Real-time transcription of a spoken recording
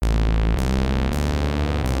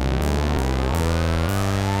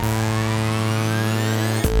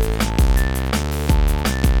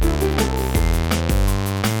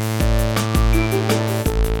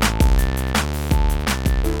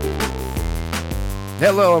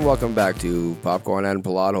Hello and welcome back to Popcorn and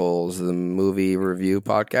Plot Holes, the movie review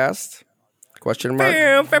podcast. Question mark?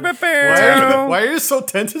 Why are you so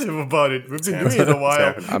tentative about it? We've been doing it a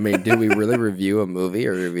while. I mean, did we really review a movie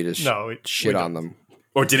or did we just shit we on them?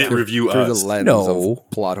 Or did it review Through us? the lens of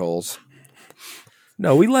plot holes.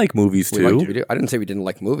 No, we like movies too. I didn't say we didn't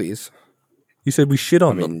like movies. You said we shit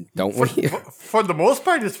on them. Don't we? For the most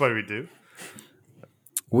part, that's what we do.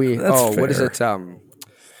 That's what is fair. it?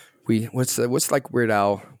 What's like Weird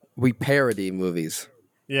Al? We parody movies.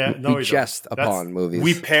 Yeah, We jest upon movies.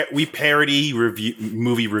 We parody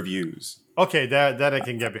movie reviews. Okay, that I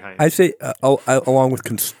can get behind. I say along with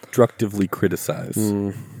constructively criticize.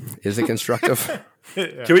 Is it constructive?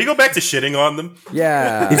 Can we go back to shitting on them?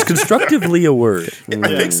 Yeah. Is constructively a word?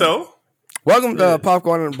 I think so. Welcome to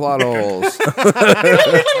Popcorn and Plot Holes.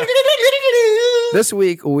 This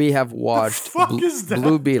week we have watched is that?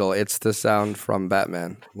 Blue Beetle. It's the sound from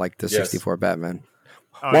Batman, like the 64 Batman.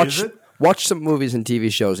 Is it? Watch some movies and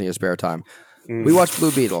TV shows in your spare time. We watched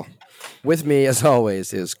Blue Beetle. With me, as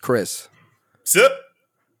always, is Chris. Sip.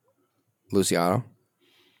 Luciano.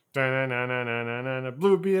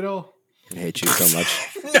 Blue Beetle. I hate you so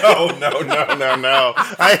much. No.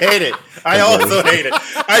 I hate it. I also hate it.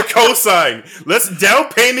 I co-sign. Let's down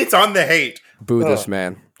payment on the hate. Boo this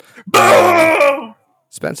man. Boo!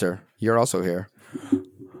 Spencer, you're also here.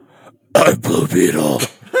 I'm Blue Beetle.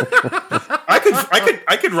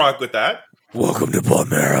 I could rock with that. Welcome to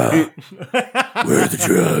Palmera. Where are the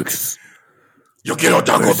drugs? You'll get a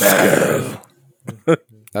Taco Bell.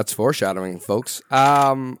 That's foreshadowing, folks.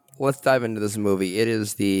 Let's dive into this movie. It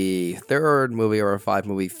is the third movie or a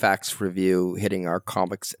 5-movie facts review hitting our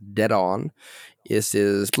comics dead on.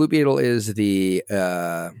 Blue Beetle is the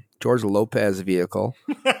George Lopez vehicle.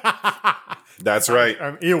 That's right.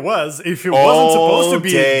 It was. If it wasn't supposed to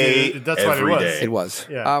be, day, that's what it every was. day. It was.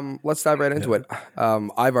 Yeah. Let's dive right into it.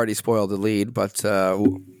 I've already spoiled the lead, but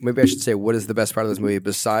maybe I should say what is the best part of this movie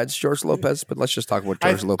besides George Lopez? But let's just talk about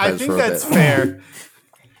George Lopez I think for a that's bit. fair.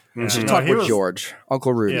 Let's just talk about George,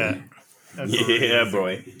 Uncle Rudy. Yeah. Yeah,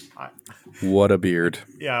 boy. What a beard.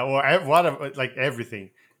 Yeah. Well, like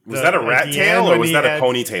everything. Was that a rat tail or was that a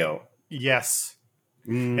ponytail? Yes.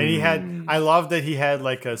 And he had. I love that he had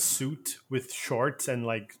like a suit with shorts and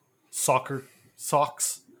like soccer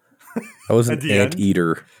socks. That was an At the end?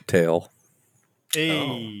 anteater tail.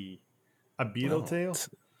 A beetle tail?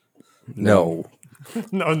 No.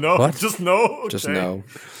 No. What? Just no. Just Okay. no.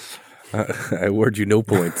 I award you no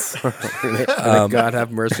points. May God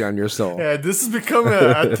have mercy on your soul. Yeah, this has become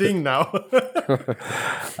a thing now.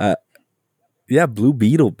 Yeah, Blue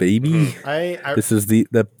Beetle, baby. This is the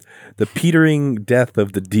petering death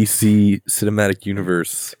of the DC cinematic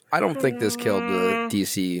universe. I don't think this killed the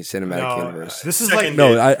DC cinematic universe. This is Second like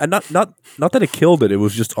No, I not that it killed it. It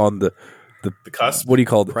was just on the cusp? What do you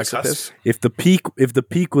call it? Precipice? If the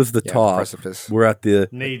peak was the top, precipice. we're at the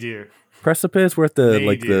nadir. precipice. We're at the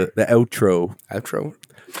Nadir. the outro. Outro?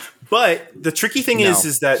 But the tricky thing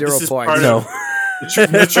is that 0 this is points. part No, of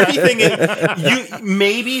the tricky thing is you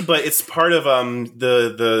maybe, but it's part of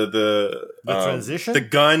the transition? the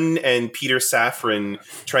Gunn and Peter Safran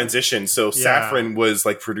transition. So Safran was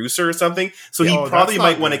like producer or something. So he probably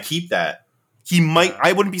might want to keep that. He might.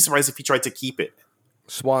 I wouldn't be surprised if he tried to keep it.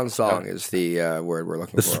 Swan song is the word we're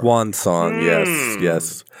looking the for. swan song.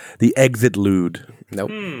 Yes. The exit lude.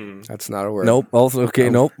 Nope. That's not a word. Nope. Also, okay.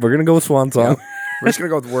 Nope. We're gonna go with swan song. We're just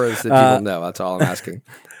going to go with words that people know. That's all I'm asking.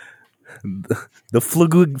 The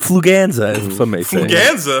fluganza, as some may say.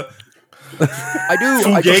 Fuganza.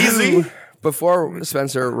 I do. Before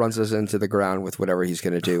Spencer runs us into the ground with whatever he's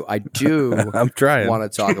going to do, I do I'm trying. want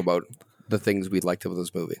to talk about the things we liked about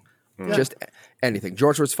this movie. Just anything.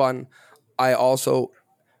 George was fun. I also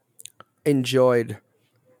enjoyed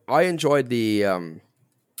the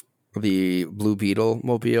Blue Beetle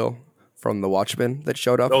mobile from the Watchmen that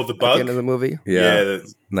showed up Oh, the at bug? the end of the movie. Yeah.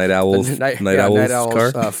 Night Owl's Night Owl's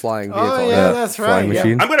Owl's car. flying vehicle. Oh yeah, that's Flying right.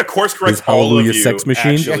 machine. I'm going to course correct His all of Hallelujah you. sex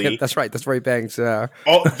machine? Actually, That's right. That's where he bangs. that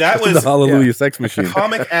The was Hallelujah sex machine.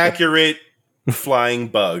 comic accurate flying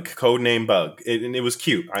bug, codename bug, and it was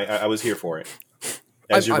cute. I was here for it.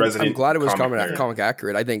 As your resident, I'm glad it was comic nerd. comic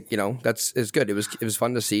accurate. I think is good. It was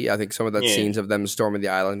fun to see. I think some of the scenes of them storming the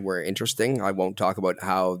island were interesting. I won't talk about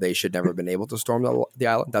how they should never have been able to storm the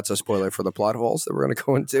island. That's a spoiler for the plot holes that we're going to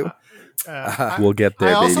go into. We'll get there,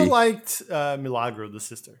 I also baby. liked Milagro, the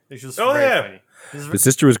sister. It's just Oh, very yeah. funny. The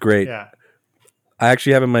sister was great. Yeah. I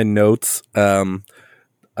actually have in my notes. I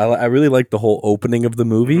really liked the whole opening of the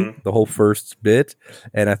movie, the whole first bit,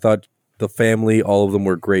 and I thought the family, all of them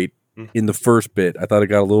were great. In the first bit, I thought it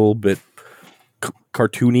got a little bit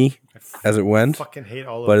cartoony as it went, Fucking hate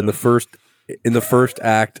all of but them. in the first in the first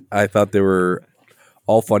act, I thought they were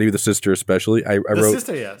all funny, with the sister especially. I wrote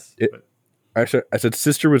sister, yes. I said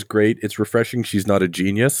sister was great. It's refreshing. She's not a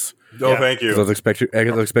genius. Oh, thank you. I was expecting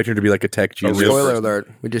her to be like a tech genius. Spoiler alert: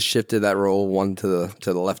 we just shifted that role one to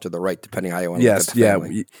the left or the right, depending how you want to look at the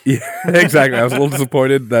family. Yeah, exactly. I was a little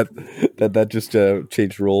disappointed that just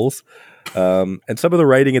changed roles. And some of the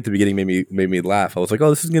writing at the beginning made me laugh. I was like, oh,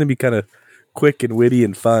 this is going to be kind of quick and witty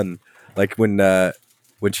and fun. Like when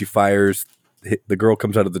she fires, the girl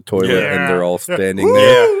comes out of the toilet and they're all standing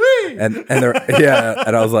there. And they're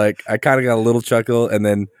and I was like, I kind of got a little chuckle, and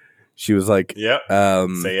then she was like, say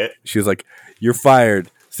it. She was like, "You're fired.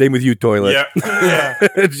 Same with you, toilet." Yeah.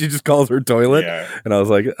 She just calls her toilet, and I was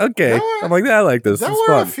like, "Okay." I'm like, I like this. There It's were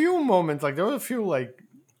fun. a few moments, there were a few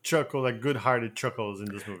good-hearted chuckles in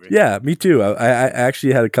this movie. Yeah, me too. I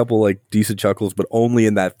actually had a couple decent chuckles, but only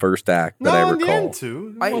in that first act that I in the recall. end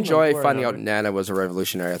too. I enjoy finding out Nana was a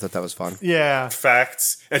revolutionary. I thought that was fun. Yeah.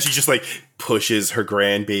 Facts. And she just pushes her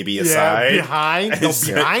grandbaby aside. Behind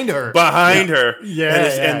her. Behind her. Yeah.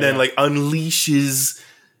 And then unleashes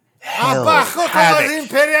hell. Abajo havoc. los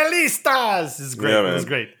imperialistas! It's great. Yeah, It was man.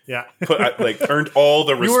 great. Yeah. Earned all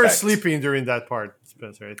the respect. You were sleeping during that part,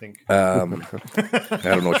 Spencer, I think. I don't know what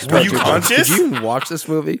you're Were talking you about. conscious? Did you even watch this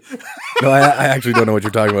movie? No, I actually don't know what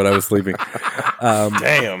you're talking about. I was sleeping.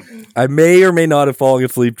 Damn. I may or may not have fallen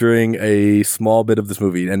asleep during a small bit of this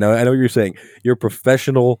movie. And I know what you're saying. You're a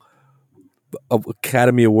professional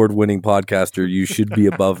Academy Award winning podcaster. You should be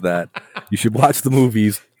above that. You should watch the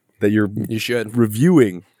movies that You should.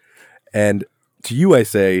 reviewing. And to you, I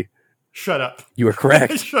say, Shut up. you are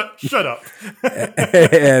correct. Shut up.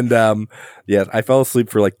 And yes, I fell asleep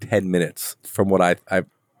for 10 minutes from what I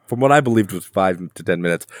believed was 5 to 10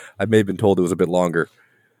 minutes. I may have been told it was a bit longer,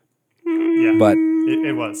 Yeah. but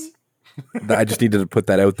It was. I just needed to put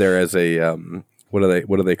that out there as a what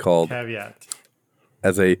are they called? Caveat.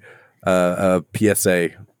 As a PSA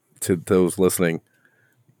to those listening.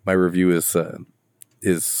 My review is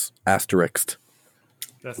asterisked.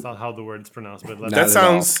 That's not how the word's pronounced, but Not That at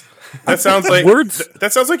sounds like Words.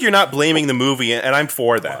 That sounds like you're not blaming the movie, and I'm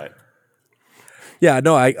for that. Yeah,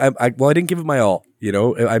 no, I didn't give it my all.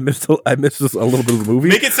 I missed this a little bit of the movie.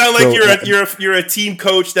 Make it sound like you're a team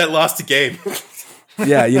coach that lost a game.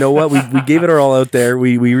 Yeah, you know what? We gave it our all out there.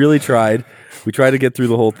 We really tried. We tried to get through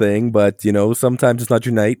the whole thing, but sometimes it's not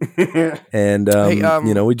your night, and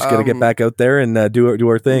we just got to get back out there and do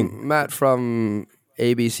our thing. Matt from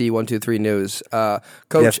ABC 123 News. Coach,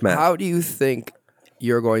 Yes, Matt. how do you think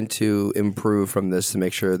you're going to improve from this to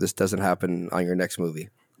make sure this doesn't happen on your next movie?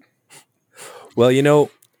 Well,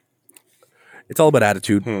 it's all about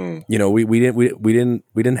attitude. We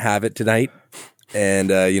didn't have it tonight, and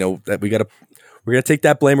that we're gonna take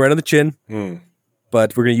that blame right on the chin.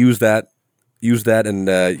 But we're gonna use that, and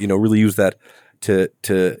really use that to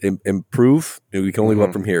improve. We can only go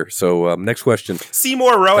up from here. So next question.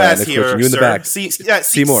 Seymour Roas next here, question. You in the sir. back.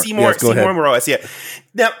 Seymour. Yes, go ahead. Roas. Yeah.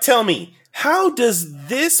 Now tell me, how does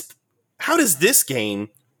this game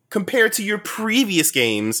compare to your previous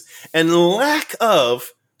games and lack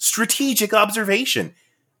of strategic observation?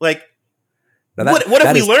 Now what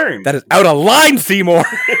have we learned? That is out of line, Seymour.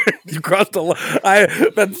 You crossed the line.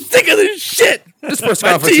 I've been sick of this shit. This press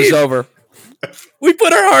conference is over. We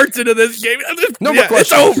put our hearts into this game. No more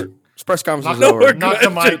questions. It's over. This press conference is No more over.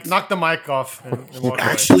 Knock the mic off. And walk away.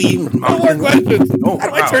 Actually, No more questions. Oh, How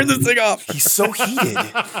do I wow. turn this thing off? He's so heated.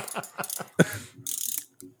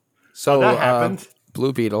 So that happened.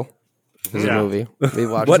 Blue Beetle is Yeah. a movie. We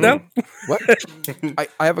watched What it. now? What?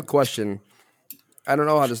 I have a question. I don't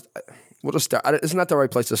know how to. We'll just start. It's not the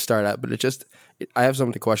right place to start at, but I have so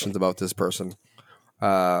many questions about this person.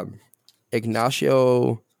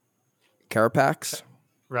 Ignacio Carapax,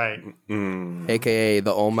 Right. aka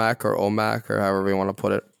the Omac or however you want to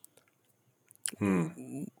put it.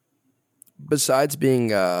 Besides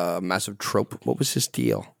being a massive trope, what was his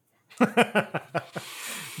deal?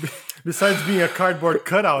 Besides being a cardboard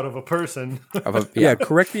cutout of a person. Yeah,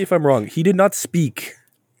 correct me if I'm wrong. He did not speak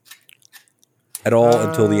at all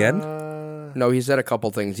until the end. No, he said a couple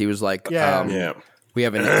things. He was like, Yeah. we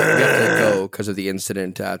have to go because of the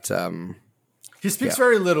incident at He speaks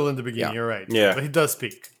very little in the beginning. Yeah. You're right. Yeah. But he does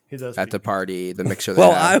speak. at the party, the mixer. They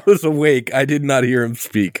Well, had. I was awake. I did not hear him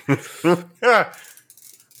speak. You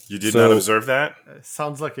did not observe that?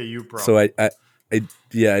 Sounds like a you problem. So it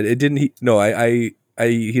didn't. He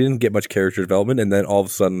didn't get much character development, and then all of a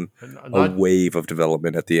sudden, a wave of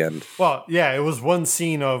development at the end. Well, yeah, it was one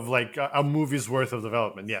scene of like a movie's worth of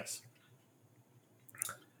development. Yes.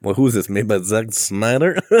 Well, who is this? Made by Zack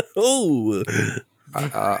Snyder? Oh,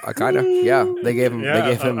 kind of. Yeah, they gave him. Yeah,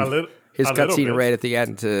 They gave him. his A little cutscene bit. right at the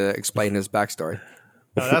end to explain his backstory.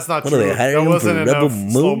 No, that's not What are true. they, hiring There him wasn't for Rebel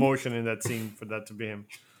enough slow Moon? motion in that scene for that to be him.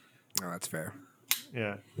 Oh, that's fair.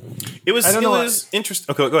 Yeah. It was I don't know.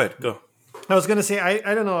 interesting. Okay, go ahead. Go. I was gonna say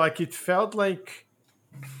I don't know, like it felt like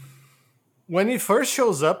when he first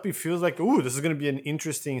shows up, it feels like, ooh, this is gonna be an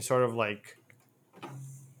interesting sort of like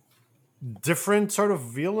different sort of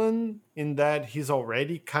villain in that he's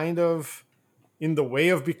already kind of in the way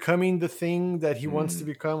of becoming the thing that he wants to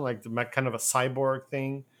become, like the kind of a cyborg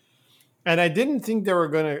thing. And I didn't think they were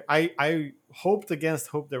gonna. I hoped against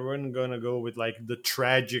hope they weren't gonna go with like the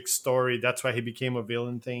tragic story. That's why he became a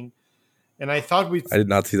villain thing. And I thought we. I did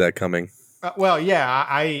not see that coming. Well, yeah,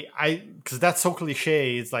 I because that's so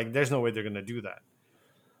cliche. It's like there's no way they're gonna do that.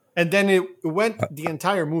 And then it went the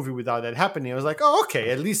entire movie without that happening. I was like, oh, okay,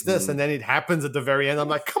 at least this. And then it happens at the very end. I'm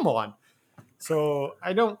like, come on. So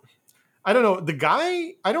I don't know. The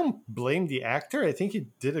guy, I don't blame the actor. I think he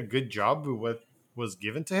did a good job with what was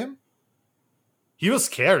given to him. He was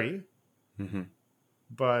scary,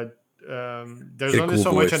 but there's A only cool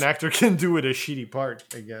so much voice. an actor can do with a shitty part,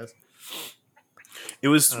 I guess. It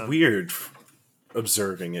was weird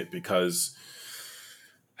observing it because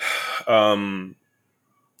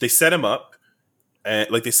they set him up, and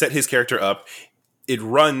like they set his character up. It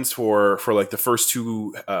runs for like the first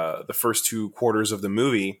two quarters of the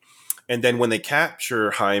movie, and then when they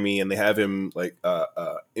capture Jaime and they have him like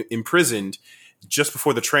imprisoned just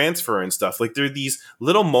before the transfer and stuff, like there are these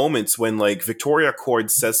little moments when like Victoria Cord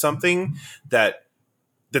says something that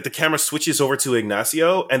the camera switches over to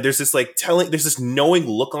Ignacio, and there's this like there's this knowing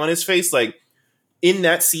look on his face, like in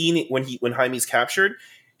that scene when Jaime's captured,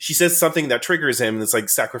 she says something that triggers him, and it's like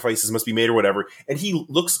sacrifices must be made or whatever, and he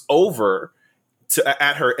looks over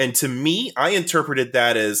at her, and to me, I interpreted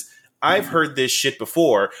that as I've heard this shit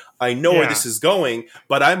before. I know where this is going,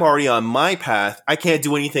 but I'm already on my path. I can't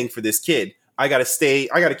do anything for this kid. I gotta stay.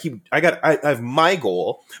 I have my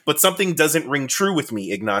goal, but something doesn't ring true with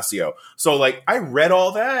me, Ignacio. So like, I read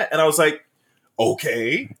all that, and I was like,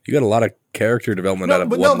 okay. You got a lot of character development out of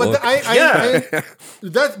one look.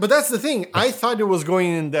 But that's the thing. I thought it was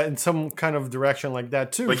going in some kind of direction like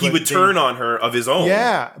that too. But he would turn on her of his own.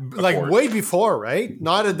 Yeah, like way before, right?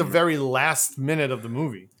 Not at the very last minute of the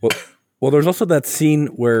movie. Well, there's also that scene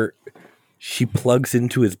where she plugs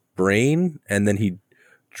into his brain, and then he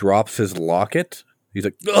drops his locket. He's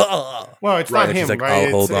like, ugh! Well, it's not him, like, right?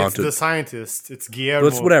 I'll hold on it's to the scientist. It's Guillermo.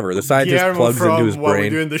 It's whatever. The scientist Guillermo plugs from into his What We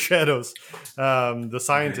brain. Do in the Shadows. The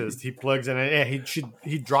scientist, he plugs in, and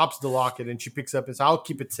he drops the locket, and she picks up. And says, "I'll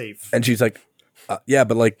keep it safe." And she's like, yeah,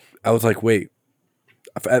 but like, I was like, wait.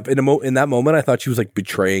 In that moment, I thought she was like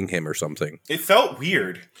betraying him or something. It felt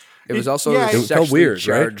weird. It was also it sexually felt weird,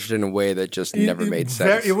 charged in a way that just never made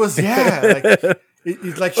sense. It was, like,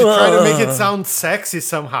 it's like she tried to make it sound sexy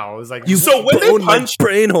somehow. It was like, So when they Bone my punch,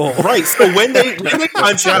 brain hole. right? So when they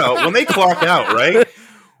punch out, when they clock out, right?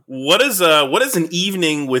 What is an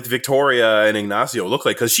evening with Victoria and Ignacio look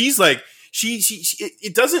like? Because she's like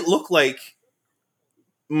it doesn't look like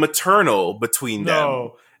maternal between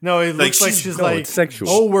them. No, it looks like she's like, it's sexual.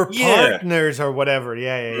 oh, we're Yeah. partners or whatever.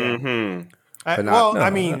 Yeah. Mm-hmm. But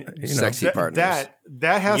Sexy sexy partners.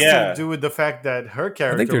 That has to do with the fact that her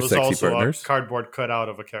character they're was sexy also partners. a cardboard cutout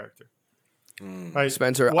of a character. Right?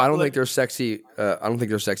 Spencer, I don't think they're sexy. I don't think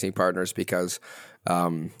they're sexy partners because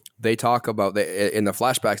they talk about in the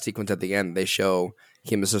flashback sequence at the end. They show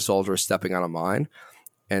him as a soldier stepping on a mine,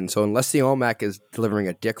 and so unless the Olmec is delivering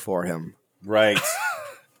a dick for him, Right.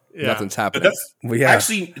 nothing's But happening.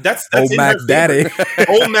 actually that's Old in Mac her Daddy.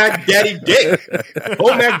 favor. Old Mac Daddy Dick.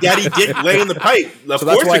 Old Mac Daddy Dick laying the pipe. Of So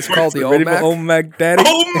that's course why it's called the Ready for Olmec. Olmec Daddy?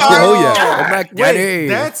 Oh my Oh yeah. God. Olmec Wait,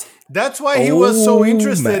 Daddy. that's why he was so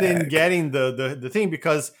interested in Mac. getting the thing,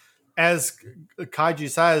 because as Kaji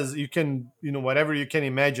says, you can, whatever you can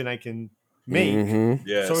imagine, I can make. Mm-hmm.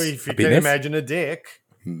 Yes. So if you can Penis? imagine a dick,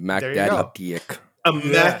 Mac There you Daddy go. dick. A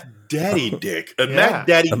Mac Daddy Dick. A Mac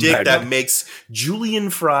Daddy Dick that makes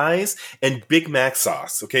julienne fries and Big Mac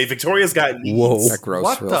sauce. Okay, Victoria's got needs. Whoa. That gross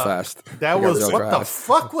What real the- fast. that Got was real what the fast.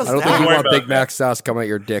 fuck was I don't that? think you Don't worry want about Big that. Mac sauce come at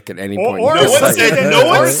your dick at any Or, point. or No one something said- that, no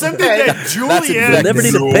one or said something that. that Julian. That's Never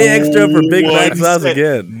need to pay extra for Big Mac sauce said-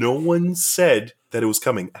 again. No one said that it was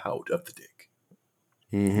coming out of the dick.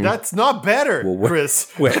 Mhm. That's not better, Well, what-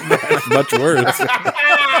 Chris. Wait, that's much worse.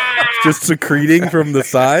 Just secreting from the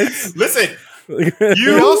sides. Listen, You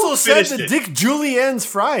you also said finished the it. Dick Julienne's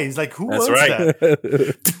fries. Like, who That's wants right.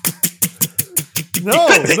 that? No,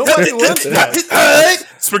 nobody wants that.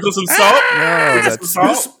 Sprinkle some salt. No, that's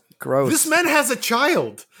Salt. gross. This man has a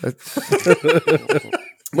child. Moving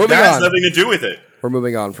That has on. nothing to do with it. We're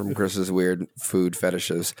moving on from Chris's weird food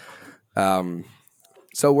fetishes.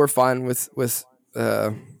 So we're fine with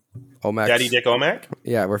Omax. Daddy Dick Omac.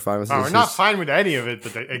 Yeah, we're fine with Oh, this. we're not fine with any of it,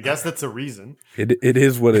 but I guess that's a reason. It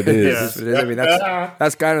is what it is. Yeah. It is. I mean,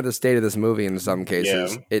 that's kind of the state of this movie in some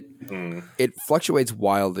cases. Yeah. It fluctuates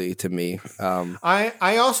wildly to me.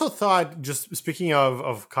 I also thought, just speaking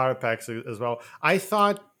of Carapax as well, I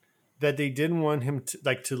thought that they didn't want him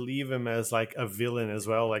to leave him as like a villain as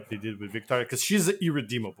well, like they did with Victoria, because she's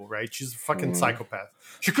irredeemable, right? She's a fucking psychopath.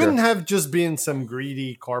 She couldn't have just been some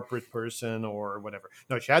greedy corporate person or whatever.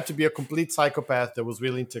 No, she had to be a complete psychopath that was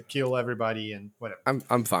willing to kill everybody and whatever.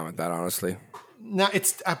 I'm fine with that, honestly. Now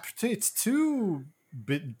it's too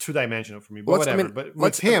two-dimensional for me, but whatever. But with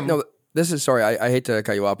let's him, no. This is sorry. I hate to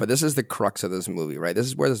cut you off, but this is the crux of this movie, right? This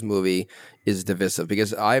is where this movie is divisive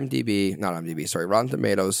because Rotten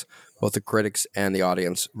Tomatoes, both the critics and the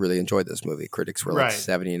audience really enjoyed this movie. Critics were like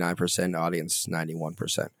 79%, audience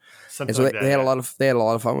 91%. And so they had a lot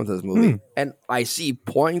of fun with this movie. And I see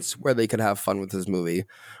points where they could have fun with this movie,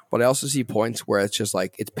 but I also see points where it's just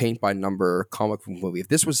like it's paint by number comic book movie. If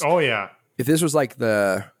this was like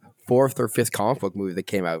the fourth or fifth comic book movie that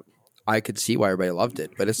came out, I could see why everybody loved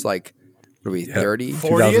it. But it's like, what are we, 30?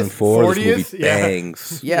 2004, this movie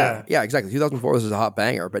bangs. Yeah, exactly. 2004, this is a hot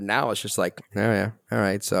banger. But now it's just like, oh yeah, all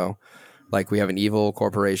right. So, like, we have an evil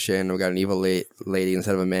corporation. We got an evil lady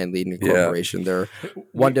instead of a man leading a corporation. They're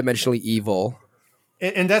one-dimensionally evil.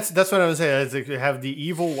 And that's what I was saying. It's like you have the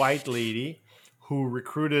evil white lady who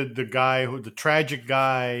recruited the tragic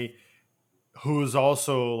guy who's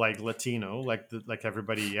also like Latino, like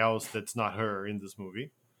everybody else that's not her in this movie.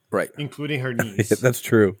 Right. Including her niece. That's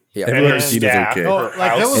true. Yeah. Everyone Latino's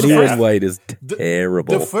okay. Anyone white is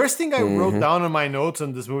terrible. The first thing I wrote down on my notes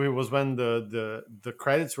on this movie was when the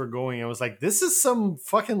credits were going, I was like, this is some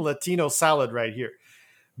fucking Latino salad right here.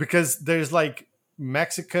 Because there's like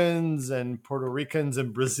Mexicans and Puerto Ricans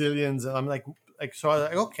and Brazilians. And I'm like so I was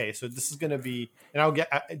like, okay, so this is going to be, and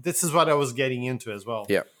this is what I was getting into as well.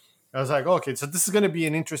 Yeah. I was like, okay, so this is going to be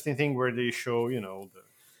an interesting thing where they show,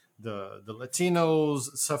 the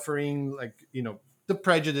Latinos suffering, like, the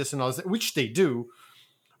prejudice and all this, which they do.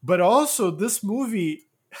 But also this movie,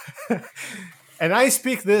 and I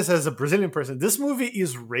speak this as a Brazilian person, this movie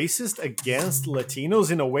is racist against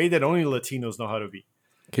Latinos in a way that only Latinos know how to be.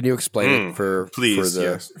 Can you explain it for sure?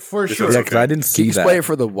 Yeah, because I didn't see that. Explain it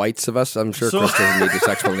for the whites of us. I'm sure Chris doesn't need this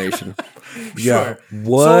explanation. Yeah. Sure.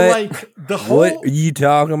 What? So, like, what are you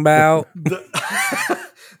talking about?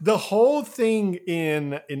 The whole thing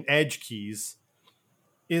in Edge Keys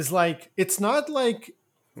is like, it's not like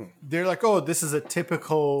they're like, oh, this is a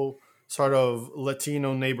typical sort of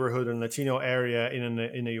Latino neighborhood and Latino area in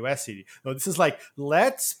a US city. No, this is like,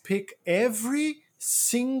 let's pick every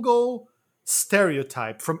single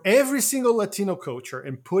stereotype from every single Latino culture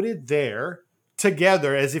and put it there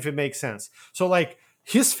together as if it makes sense. So like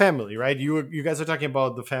his family, right? You guys are talking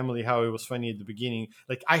about the family, how it was funny at the beginning.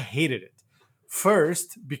 Like, I hated it.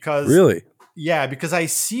 First, because really, because I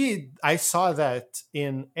saw that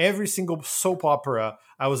in every single soap opera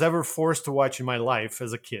I was ever forced to watch in my life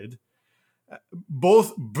as a kid,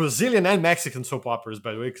 both Brazilian and Mexican soap operas,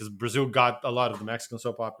 by the way, because Brazil got a lot of the Mexican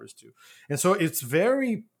soap operas too. And so it's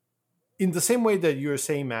very, in the same way that you're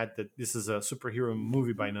saying, Matt, that this is a superhero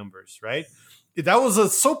movie by numbers, right? That was a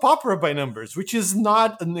soap opera by numbers, which is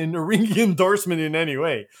not a ringing endorsement in any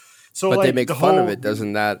way. So, but like, they make fun of it,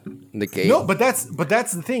 doesn't that negate? No, but that's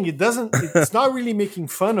the thing. It's not really making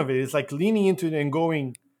fun of it. It's like leaning into it and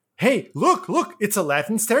going, "Hey, look! It's a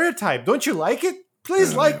Latin stereotype. Don't you like it?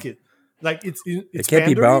 Please like it." Like it can't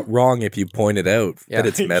be wrong if you point it out that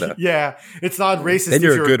it's meta. Yeah, it's not racist. Then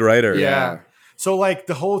you're a good writer. Yeah. So like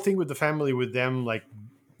the whole thing with the family, with them, like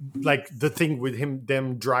the thing with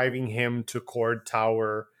them driving him to Cord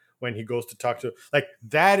Tower when he goes to talk to, like,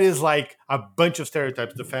 that is like a bunch of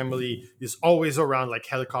stereotypes. The family is always around, like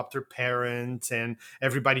helicopter parents and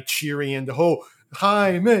everybody cheering and the whole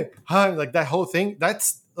hi, like that whole thing.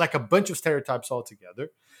 That's like a bunch of stereotypes all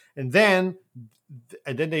together. And then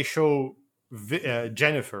they show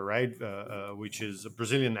Jennifer, right, which is a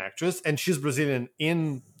Brazilian actress, and she's Brazilian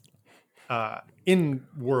in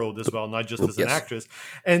world as well, not just as an actress.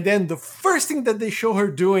 And then the first thing that they show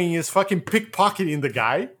her doing is fucking pickpocketing the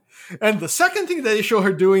guy. And the second thing that they show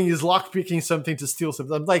her doing is lockpicking something to steal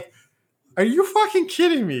something. I'm like, are you fucking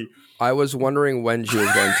kidding me? I was wondering when she was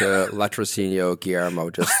going to Latrocinio Guillermo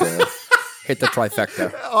just to hit the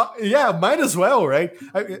trifecta. Yeah, might as well, right?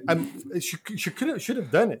 She should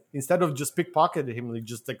have done it instead of just pickpocketing him, like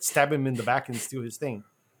just like stab him in the back and steal his thing.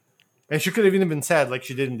 And she could have even been sad, like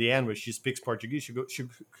she did in the end, where she speaks Portuguese. She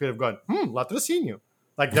could have gone, Latrocinio.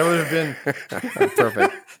 Like that would have been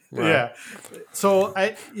perfect. Wow. Yeah. So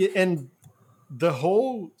the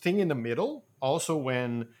whole thing in the middle, also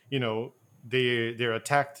when they're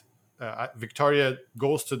attacked, Victoria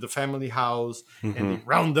goes to the family house and they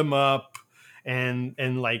round them up, and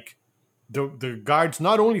like the guards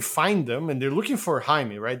not only find them and they're looking for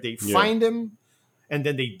Jaime, right? They find him and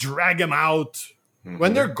then they drag him out.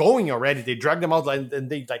 When they're going already, they drag them out and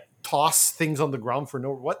they like toss things on the ground for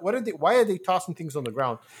no. What are they? Why are they tossing things on the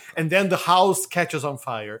ground? And then the house catches on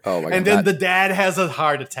fire. Oh my God, and then the dad has a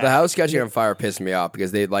heart attack. The house catching on fire pissed me off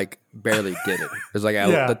because they like barely did it. There's like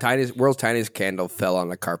the world's tiniest candle fell on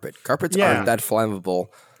the carpet. Carpets aren't that flammable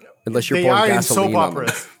unless you're pouring gasoline on them.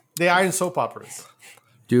 They are in soap operas.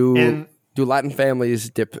 Do Latin families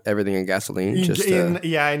dip everything in gasoline?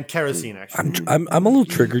 In kerosene. Actually, I'm a little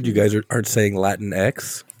triggered. You guys aren't saying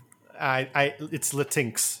Latinx. It's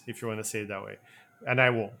Latinxs if you want to say it that way, and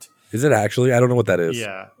I won't. Is it actually? I don't know what that is.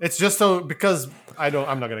 Yeah, it's just so because I'm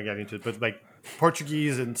not going to get into it, but like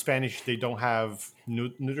Portuguese and Spanish, they don't have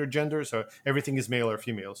neuter gender, so everything is male or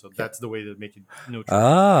female. So that's the way to make it neutral.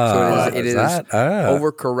 So it is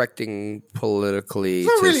overcorrecting politically. It's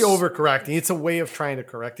not really overcorrecting. It's a way of trying to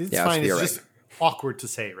correct it. It's fine. It's just awkward to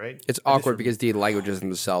say, right? It's awkward because the languages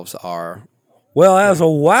themselves are. Well, as a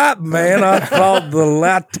white man, I thought the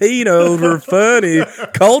Latinos were funny.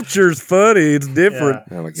 Culture's funny. It's different.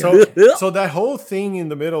 Yeah. Oh my God. So that whole thing in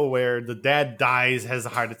the middle where the dad dies, has a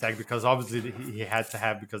heart attack because obviously he had to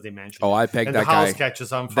have because they mentioned. Oh, I pegged that guy. The house guy.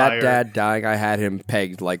 Catches on fire. That dad dying, I had him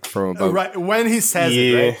pegged like from about. Right when he says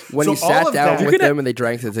it, right? When he sat down with them and they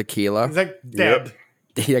drank the tequila, he's like dead.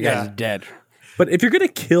 That guy's dead. But if you're gonna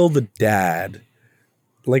kill the dad,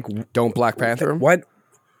 like don't Black Panther him. Why?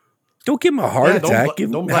 Don't give him a heart attack.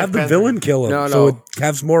 Have the villain kill him. No. So it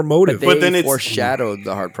has more motive. But then it foreshadowed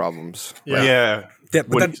the heart problems. Yeah.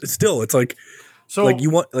 But still, it's like, you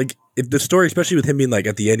want, like, if the story, especially with him being like,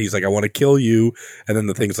 at the end, he's like, I want to kill you. And then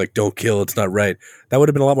the thing's like, don't kill. It's not right. That would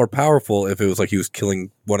have been a lot more powerful if it was like he was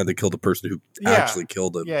wanted to kill the person who actually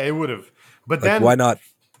killed him. Yeah, it would have. But like, then. Why not?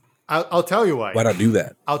 I'll tell you why. Why not do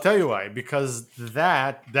that? I'll tell you why. Because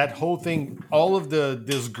that whole thing, all of the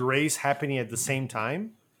disgrace happening at the same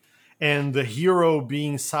time, and the hero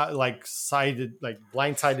being blindsided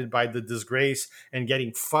by the disgrace and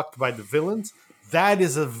getting fucked by the villains, that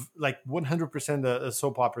is 100% a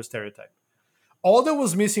soap opera stereotype. All that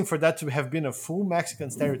was missing for that to have been a full Mexican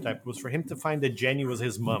stereotype was for him to find that Jenny was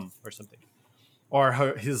his mom or something, or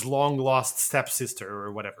his long lost stepsister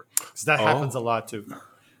or whatever. Because that happens a lot too.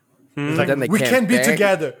 It's like, we can't be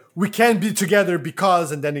together. We can't be together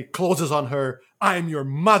because, and then it closes on her. I'm your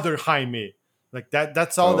mother, Jaime. Like that.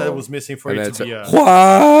 That's all that was missing for it to be a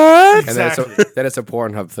what? Exactly. And then it's a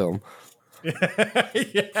Pornhub film.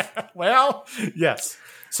 Yeah. Well, yes.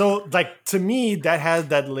 So, like, to me, that has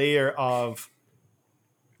that layer of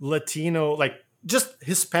Latino, like just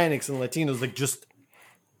Hispanics and Latinos, like just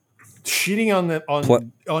shitting on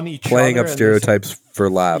each other, playing up stereotypes for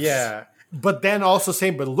laughs. Yeah. But then also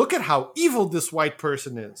saying, but look at how evil this white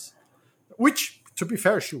person is, which, to be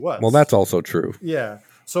fair, she was. Well, that's also true. Yeah.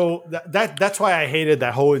 So that's why I hated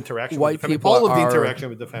that whole interaction. White with people all of the interaction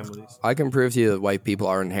with the families. I can prove to you that white people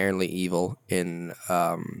are inherently evil in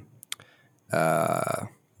Latin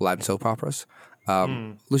soap operas.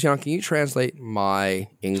 Luciano, can you translate my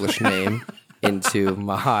English name into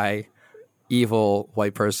my evil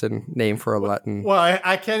white person name for a Latin? Well,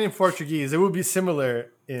 I can in Portuguese. It would be similar.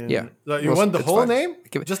 You Well, want the it's whole fine. name?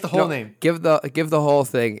 Just the whole name. Give the whole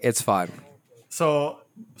thing. It's fine. So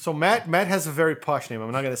Matt has a very posh name.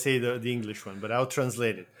 I'm not going to say the English one, but I'll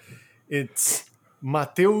translate it. It's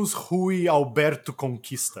Mateus Rui Alberto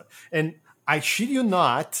Conquista. And I shit you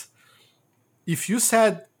not, if you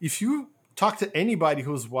talk to anybody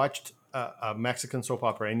who's watched a Mexican soap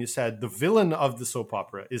opera and you said the villain of the soap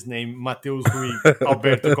opera is named Mateus Rui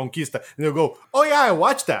Alberto Conquista, and they'll go, oh yeah, I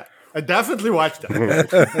watched that. I definitely watched that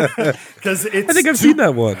because I think I've seen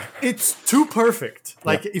that one. It's too perfect.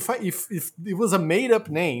 Like if it was a made up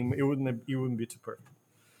name, it wouldn't be too perfect.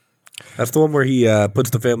 That's the one where he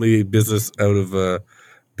puts the family business out of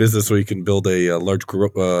business so he can build a large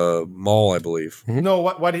mall, I believe. No,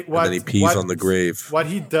 what and then he pees on the grave. What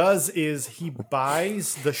he does is he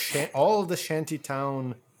buys all of the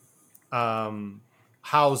shantytown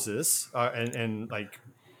houses and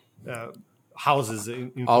houses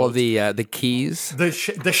in all of the keys, the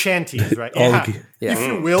shanties, right? If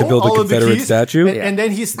you will, to build all a of the Confederate keys, statue. and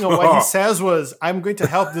then what he says was, "I'm going to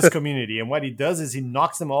help this community," and what he does is he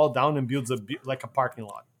knocks them all down and builds a parking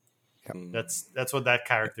lot. That's what that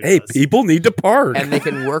character does. People need to park, and they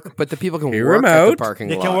can work, but the people can Hear work him at the out. parking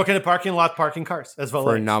They lot. can work in the parking lot, parking cars as well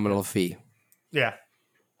for a nominal fee. Yeah.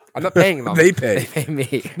 I'm not paying them. They pay. They pay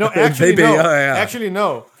me. No, actually, They no. pay- oh, yeah. Actually,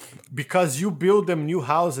 no. Because you build them new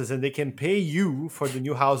houses and they can pay you for the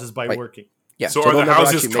new houses by Right. working. Yeah. So are they'll the never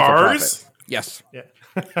houses actually make a profit. cars? Yes. Yeah.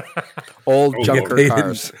 Old Oh, junker paid in-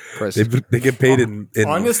 cars, Chris. They get paid in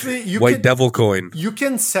Honestly, you white can, devil coin. you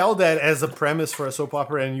can sell that as a premise for a soap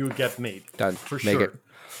opera and you get made. Done. For Make sure. it.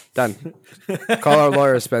 Done. Call our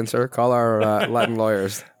lawyers, Spencer. Call our Latin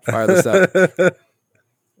lawyers. Fire this up.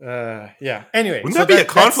 Yeah. Anyway. Wouldn't so that be a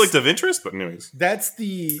that's- conflict of interest? But anyways. That's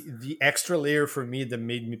the extra layer for me that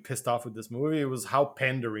made me pissed off with this movie. It was how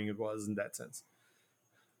pandering it was in that sense.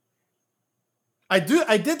 I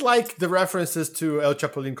did like the references to El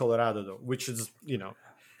Chapulín Colorado though, which is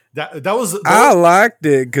that was I liked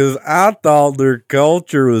it because I thought their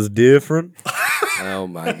culture was different. Oh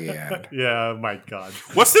my god. yeah, my God.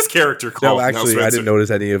 What's this character called? No, actually, now, I Spencer? didn't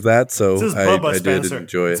notice any of that, so This is I Bubba did Spencer.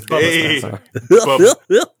 enjoy It's it. Bubba Hey, Spencer.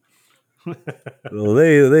 Bubba. Well,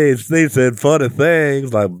 they said funny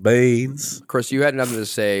things like beans. Chris, you had nothing to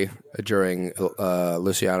say during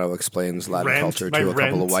Luciano explains Latin Rent, culture my to a couple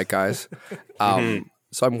rent. of white guys.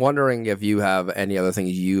 So I'm wondering if you have any other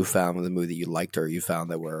things you found in the movie that you liked or you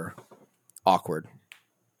found that were awkward.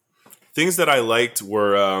 Things that I liked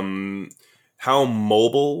were how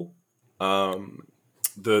mobile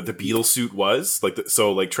the Beetle suit was,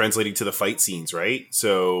 like translating to the fight scenes, right?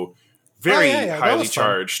 So very That highly was fun.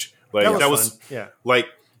 charged. Like that was fun. Yeah.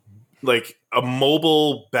 like a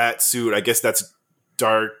mobile bat suit. I guess that's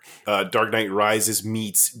Dark Knight Rises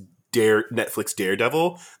meets Netflix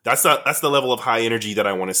Daredevil. That's the level of high energy that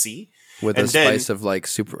I want to see. With And a then- spice of like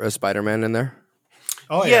super Spider-Man in there.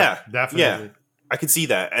 Oh Yeah, definitely. yeah. I could see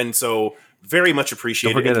that, and so very much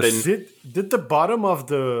appreciated. Don't forget And a then, Did the bottom of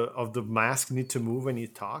the mask need to move when he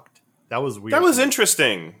talked? That was weird. that was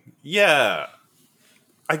interesting. Yeah,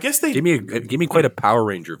 I guess they Give me quite a Power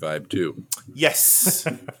Ranger vibe too. yes,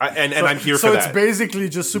 and I'm here so for it's that. basically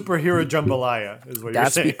just superhero jambalaya, is what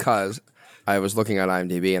That's you're saying. because I was looking on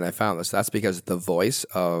IMDb and I found this. That's because the voice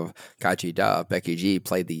of Kachida, Becky G,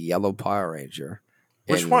 played the Yellow Power Ranger.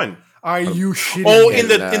 Which in- one? Are you shitting? Oh, me? in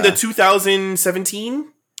the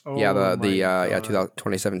 2017. Yeah, Oh my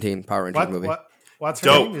 2017 Power Rangers movie. What's her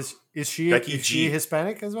Dope. name? Is she Becky is she G.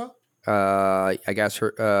 Hispanic as well? I guess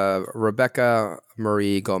her Rebecca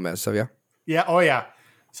Marie Gomez. So yeah, Yeah. Oh yeah.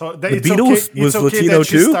 So The it's Beetle okay. was It's okay Latino that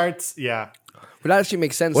she too? starts. Yeah. but that actually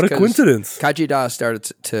makes sense. What a 'cause coincidence. Kachida started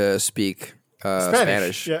to speak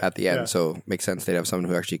Spanish yeah, at the end, yeah. so it makes sense they'd have someone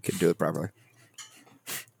who actually could do it properly.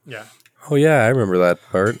 Yeah. Oh yeah, I remember that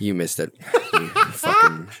part. You missed it. You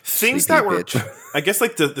fucking Things sleepy that were, bitch. I guess,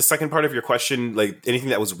 like the second part of your question, like anything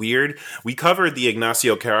that was weird. We covered the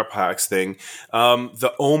Ignacio Carapax thing.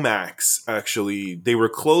 The Omax, actually, they were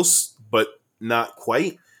close, but not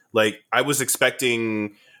quite. Like I was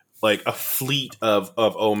expecting, like a fleet of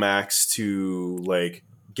Omax to like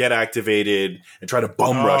get activated and try to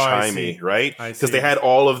bum Oh, rush I Jaime, see. right? I Because see. they had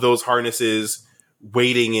all of those harnesses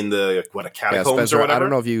waiting in the Yeah, catacombs Spencer, or whatever. I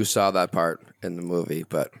don't know if you saw that part in the movie,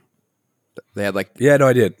 but they had like Yeah, no,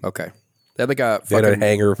 I did. okay, they had like a They had a fucking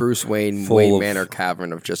hangar Bruce Wayne full Wayne of- Manor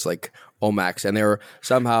cavern of just like Omax, and they were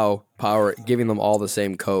somehow giving them all the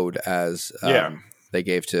same code as Yeah. they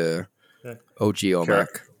gave to OG Omac.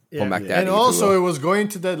 Yeah. Omac Daddy, And if you also, will. it was going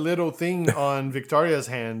to that little thing on Victoria's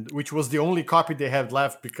hand, which was the only copy they had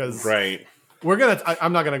left because Right.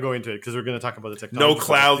 I'm not gonna go into it because we're gonna talk about the technology. No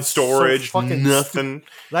cloud It's so storage, fucking nothing.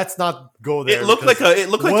 Let's not go there. It looked like because a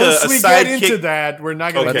once a we sidekick. get into that, we're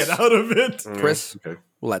not gonna Okay. get out of it. Chris, Okay.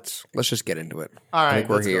 let's just get into it. All I right, think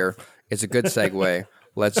we're let's go. here. It's a good segue.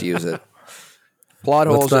 Let's use it. Plot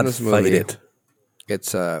Let's holes in not this fight movie. it.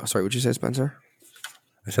 It's sorry, what'd you say, Spencer?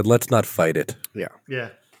 I said, let's not fight it. Yeah. Yeah.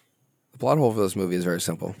 The plot hole for this movie is very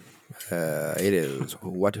simple. It is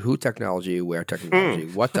who technology, where technology,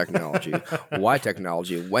 what technology, why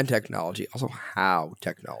technology, when technology, also how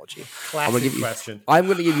technology. Classic question. I'm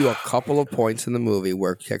going to give you a couple of points in the movie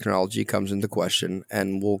where technology comes into question,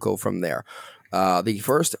 and we'll go from there. The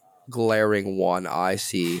first glaring one I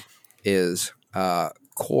see is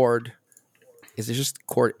Cord. Is it just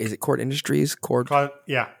Cord? Is it Cord Industries? Cord Card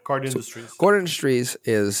Industries. Cord Industries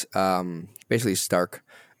is basically Stark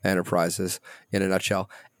Enterprises in a nutshell.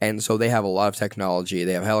 And so they have a lot of technology.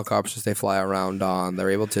 They have helicopters they fly around on. They're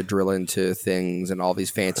able to drill into things and all these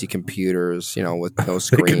fancy computers, with no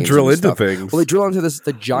screens. can drill and into stuff. things. Well, they drill into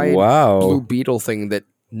the giant Wow. blue beetle thing that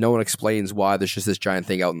no one explains why there's just this giant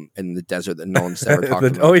thing out in the desert that no one's ever talked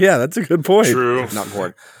about. Oh yeah, that's a good point. True. Not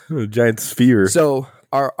Cord. A giant sphere. So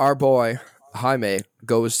our boy Jaime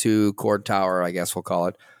goes to Cord Tower, I guess we'll call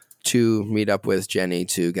it, to meet up with Jenny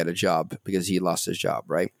to get a job because he lost his job,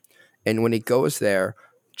 right? And when he goes there,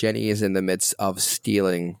 Jenny is in the midst of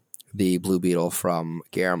stealing the Blue Beetle from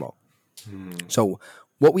Guillermo. So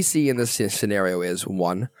what we see in this scenario is,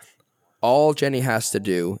 one, all Jenny has to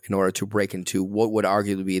do in order to break into what would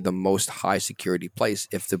arguably be the most high security place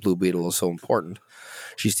if the Blue Beetle is so important.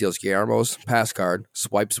 She steals Guillermo's pass card,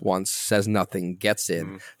 swipes once, says nothing, gets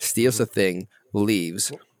in, steals the thing,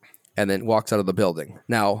 leaves, and then walks out of the building.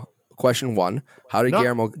 Now, question one, how did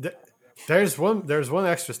Guillermo... There's one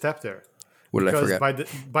extra step there. What did I forget?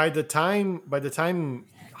 By the time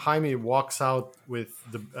Jaime walks out with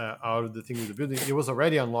the out of the thing with the building, it was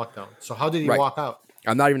already on lockdown. So how did he walk out?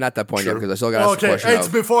 I'm not even at that point yet because I still got to ask the question. It's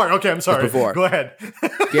before. Okay, I'm sorry. It's before. Go ahead.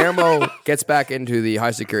 Guillermo gets back into the high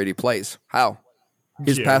security place. How?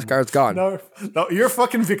 His pass card's gone. No, you're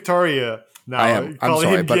fucking Victoria now. I am. I'm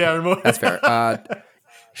sorry, but Guillermo. That's fair.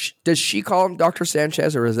 Does she call him Dr.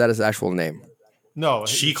 Sanchez, or is that his actual name? No,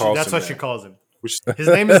 she calls that's him what that. she calls him. His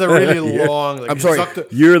name is a really long. Like, I'm sorry.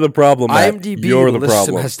 You're the problem, Matt. IMDb You're the lists him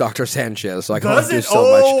problem. as Dr. Sanchez, so I Does can't do it? so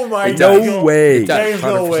much. Oh my It God. does. No way. It does, There's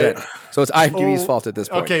no way. 100%. So it's IMDb's fault at this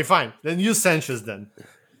point. Okay, fine. Then use Sanchez then.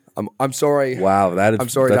 I'm sorry. Wow, that is. I'm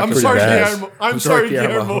sorry, that's Dr. I'm pretty sorry, bad. Guillermo. I'm sorry,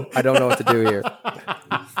 Guillermo. I don't know what to do here.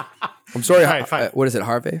 I'm sorry. Fine, fine. What is it,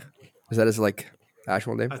 Harvey? Is that his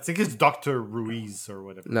actual name? I think it's Dr. Ruiz or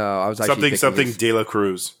whatever. No, I was actually Something his- De La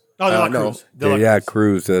Cruz. Oh, De La no. Cruz. De La Yeah, Cruz.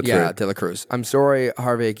 Cruz. That's Yeah, right. De La Cruz. I'm sorry,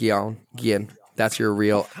 Harvey Guillen. That's your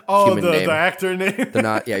real Oh, human name. the actor name.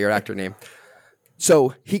 Your actor name.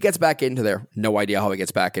 So he gets back into there. No idea how he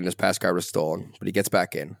gets back in. His pass card was stolen, but he gets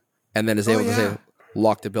back in and then is able to say,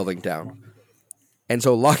 lock the building down. And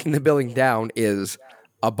so locking the building down is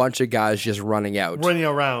a bunch of guys just running out. Running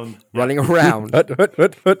around.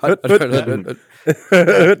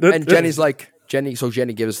 And Jenny's like, so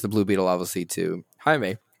Jenny gives the Blue Beetle obviously to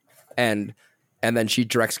Jaime. And then she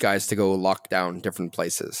directs guys to go lock down different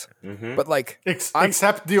places. But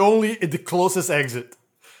Except the closest exit.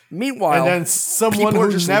 Meanwhile, And then someone people are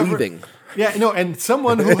who just never leaving. Yeah, no, and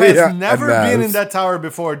someone who has Yeah, never and been Mavs. in that tower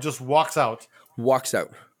before just walks out. Walks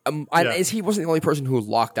out. Yeah. He wasn't the only person who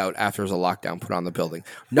locked out after there was a lockdown put on the building.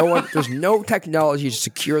 No one. There's no technology to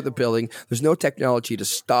secure the building. There's no technology to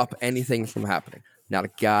stop anything from happening. Not a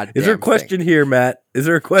goddamn Is there a question thing. here, Matt? Is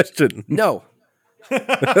there a question? No.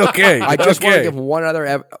 Okay. I just want to okay. give one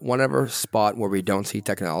other spot where we don't see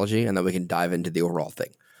technology, and then we can dive into the overall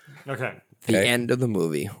thing. Okay. The Okay. end of the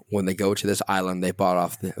movie, when they go to this island, they bought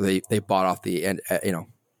off the end,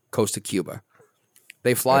 coast of Cuba.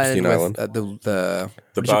 They fly Epstein in with Island. the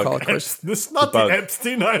what bug. you call it, Chris? This is not The the, bug.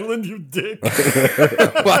 Epstein Island, you dick.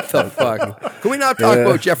 What the fuck? Can we not talk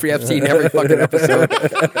about Jeffrey Epstein every fucking episode?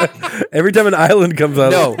 Every time an island comes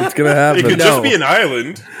out, No. it's gonna It happen. could No. just be an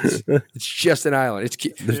island. It's just an island.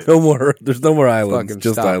 There's no more. There's no more islands. Fucking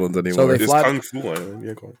Just stop. islands So anymore. they This fly- Kung Fu Island.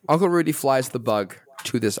 Yeah, go on. Uncle Rudy flies the bug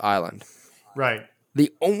to this island. Right.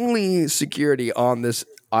 The only security on this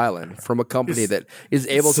island from a company that is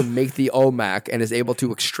able to make the OMAC and is able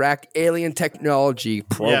to extract alien technology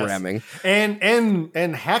programming. Yes.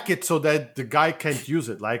 And hack it so that the guy can't use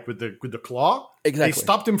it, like with the claw. Exactly. They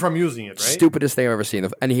stopped him from using it, right? Stupidest thing I've ever seen.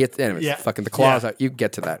 And he hits anyways, Yeah. fucking the claws Yeah. out. You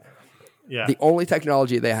get to that. Yeah. The only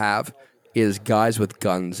technology they have is guys with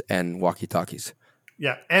guns and walkie-talkies.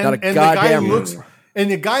 Yeah, Not and a the guy goddamn-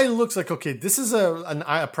 looks like, okay, this is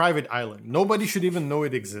a private island. Nobody should even know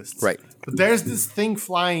it exists. Right. But there's this thing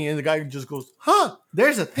flying, and the guy just goes, "Huh?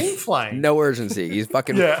 There's a thing flying." No urgency. He's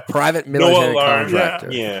fucking Yeah. private military alarm.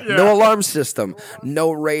 contractor. Yeah. No alarm system.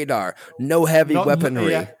 No radar. No heavy No-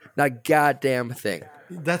 weaponry. yeah. Not a goddamn thing.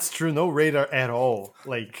 That's true. No radar at all.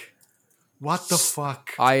 Like, what the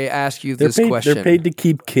fuck? I ask you they're this paid. question. They're paid to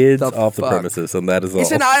keep kids The off the fuck? premises, and that is all.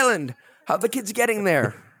 It's an island. How the kids getting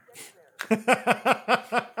there?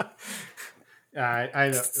 I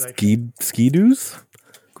know. Like, Ski-doos?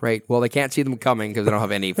 Great. Well, they can't see them coming because they don't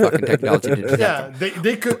have any fucking technology to detect them. yeah,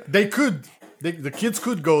 they could. The kids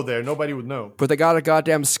could go there. Nobody would know. But they got a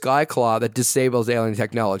goddamn sky claw that disables alien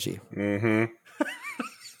technology. Good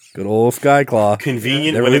old Skyclaw.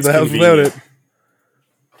 Convenient Never when leave it's the house convenient. without it.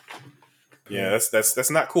 Yeah,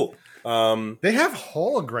 that's not cool. They have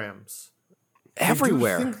holograms They do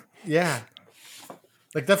Everywhere. things- yeah,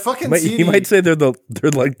 like that fucking. You might say they're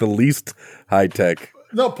like the least high tech.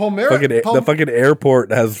 no, Palmyra. The fucking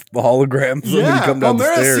airport has holograms when you yeah, come down the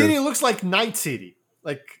Palmyra stairs. City looks like Night City,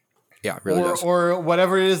 like Yeah, it really does. or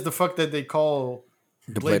whatever it is. The fuck that they call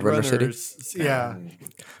The Blade Runner City? Runners. Yeah,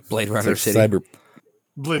 Blade Runner It's City. Cyber.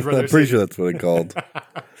 Blade Runner. I'm pretty City. sure that's what it's called.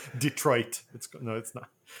 Detroit. It's not.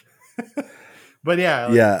 But yeah,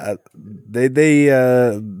 like, Yeah,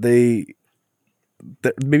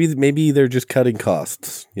 maybe they're just cutting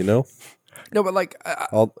costs. You know, No, but like,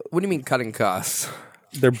 All- what do you mean cutting costs?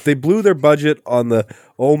 They blew their budget on the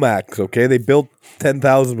OMAX. Okay, they built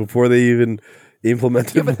 10,000 before they even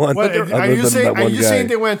implemented one. What, other are you than saying? that Are one you guy. saying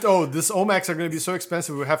they went? Oh, this OMAX are going to be so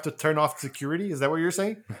expensive. We have to turn off security. Is that what you're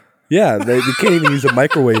saying? Yeah, they can't even use a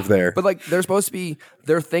microwave there. But like, they're supposed to be.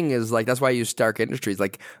 Their thing is like that's why I use Stark Industries.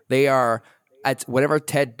 Like they are at whenever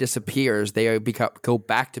Ted disappears, they go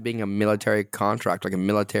back to being a military contract, like a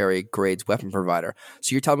military grades weapon provider.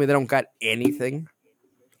 So you're telling me they don't got anything?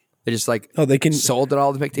 They just like they can sold it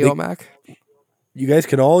all to make the OMAC. You guys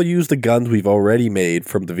can all use the guns we've already made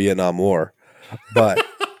from the Vietnam War, but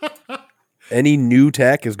any new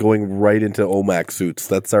tech is going right into OMAC suits.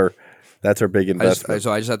 That's our big investment.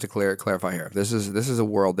 So I just have to clarify here. This is a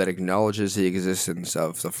world that acknowledges the existence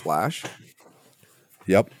of the Flash.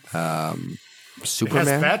 Yep. Superman.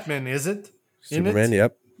 It has Batman, is it? Superman.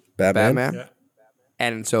 Yep. Batman. Yeah.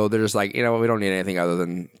 And so they're just like, we don't need anything other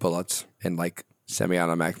than bullets and like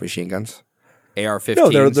semi-automatic machine guns, AR-15s. No,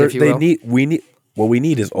 if you will. What we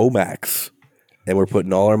need is OMAX, and we're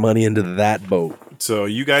putting all our money into that boat. So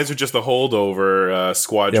you guys are just a holdover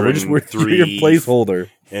squadron. We're 3 your placeholder.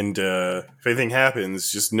 And if anything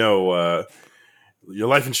happens, just know your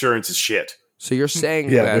life insurance is shit. So you're saying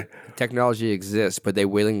that technology exists, but they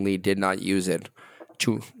willingly did not use it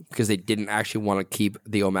because they didn't actually want to keep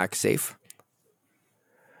the OMAX safe?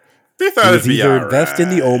 They thought it'd be either all invest in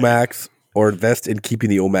the OMAX or invest in keeping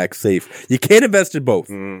the OMAX safe. You can't invest in both.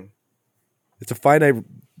 It's a finite.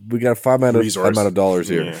 We got a finite amount of dollars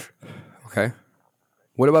here. Yeah. Okay.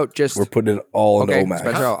 What about just We're putting it all into OMAX.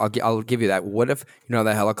 Spencer, I'll give you that. What if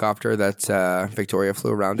that helicopter that Victoria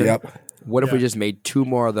flew around in? Yep. What if we just made 2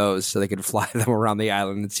 more of those so they could fly them around the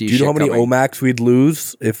island and see? Do you know how many coming? OMAX we'd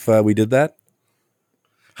lose if we did that?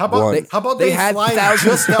 How about they had fly thousands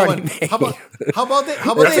just that one? already How about they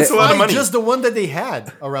That's a lot of fly money. just the one that they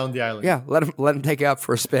had around the island? Yeah, let them take it out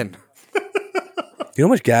for a spin. You know how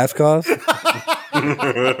much gas costs?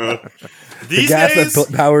 These Gas days,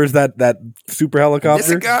 that powers that super helicopter.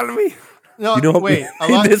 This economy. No, You know, wait.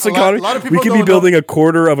 in this economy, a lot of we people could be don't building a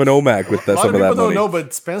quarter of an OMAC with know. A lot some of of people that money. don't know,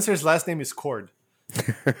 but Spencer's last name is Cord.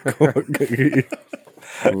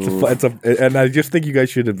 And I just think you guys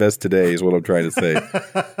should invest today. Is what I'm trying to say.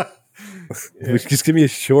 Just give me a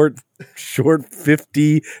short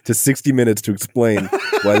 50 to 60 minutes to explain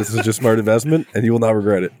why this is just smart investment, and you will not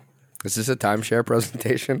regret it. Is this a timeshare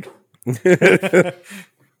presentation?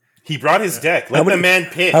 he brought his deck. Let the man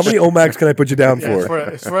pitch. How many OMAX can I put you down for?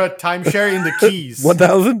 It's for a timeshare in the Keys.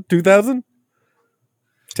 1,000? 2,000?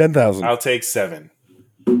 10,000? I'll take 7.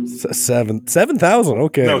 7,000?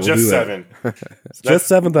 Okay. No, we'll just do that. 7. Just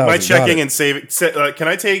 7,000. My Got checking it. and saving. Can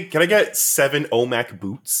I get 7 OMAC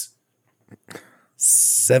boots?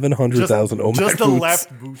 700,000 OMAX Just the boots.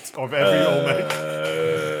 left boot of every OMAC.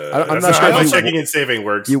 I'm That's not sure how my if checking and saving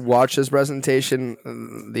works. you watch this presentation.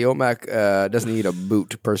 The OMAC doesn't need a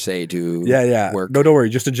boot per se to work. No, don't worry.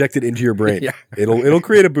 Just inject it into your brain. Yeah. It'll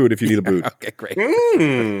create a boot if you need a boot. Okay, great.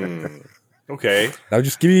 Okay. Now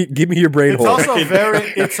just give me your brain hole.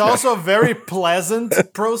 It's also a very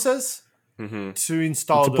pleasant process to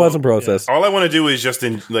install. It's a pleasant process. All I want to do is just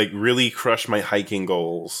really crush my hiking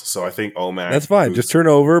goals. So I think OMAC. That's fine. boots. Just turn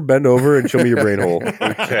over, bend over, and show me your brain hole.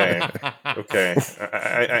 Okay.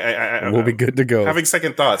 And we'll be good to go. Having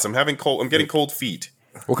second thoughts. I'm getting cold feet.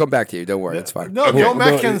 We'll come back to you. Don't worry. It's fine. No, the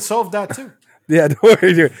OMAC can solve that too. Yeah, don't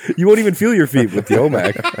worry. You won't even feel your feet with the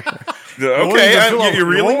OMAC. Okay, you're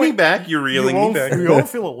reeling me back. You're reeling me back. You won't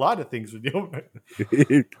feel a lot of things with the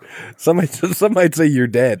OMAC. Some might say you're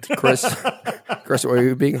dead. Chris, are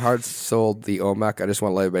you being hard sold the OMAC? I just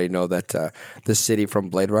want to let everybody know that the city from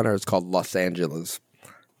Blade Runner is called Los Angeles.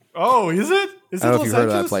 Oh, is it? Is it I don't know Los if you've heard of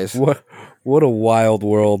that Angeles? place, What a wild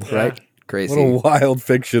world, right? Crazy. What a wild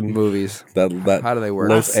fiction. Movies. That How do they work?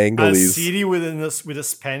 Los A Angeles. city with a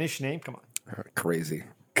Spanish name? Come on. Crazy.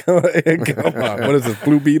 Come on. What is this,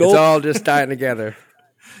 Blue Beetle? It's all just tying together.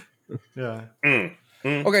 Yeah.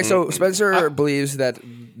 Okay, so Spencer believes that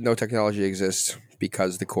no technology exists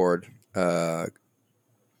because the Cord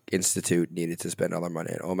Institute needed to spend all their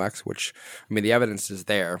money on OMAX, which, I mean, the evidence is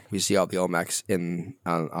there. We see all the OMAX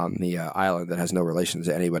on the island that has no relation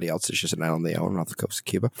to anybody else. It's just an island they own off the coast of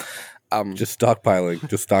Cuba. Just stockpiling.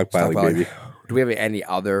 Baby. Do we have any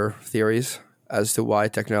other theories as to why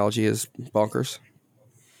technology is bonkers?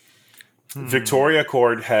 Victoria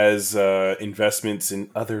Cord has investments in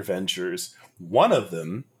other ventures. One of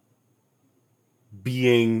them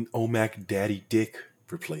being OMAC Daddy Dick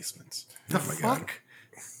replacements. The fuck?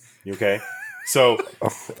 Okay, so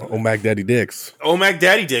OMAC Daddy Dicks. OMAC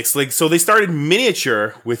Daddy Dicks, so they started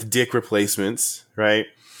miniature with dick replacements, right?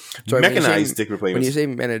 Sorry, Mechanized dick when replacements. you say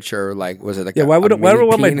miniature, like was it like Yeah, why would I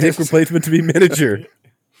want my dick replacement to be miniature?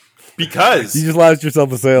 Because You just lost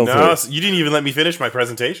yourself a sale. no, you didn't even let me finish my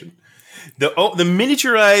presentation. The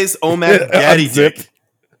miniaturized OMAC Daddy Unzipped.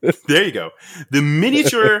 Dick. There you go. The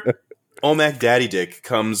miniature OMAC Daddy Dick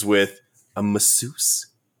comes with a masseuse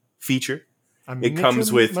feature. It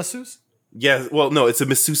comes with masseuse. Yeah, well, no, it's a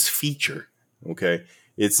masseuse feature. Okay,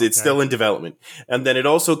 it's still in development, and then it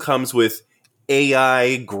also comes with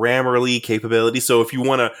AI Grammarly capability. So if you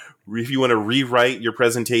want to rewrite your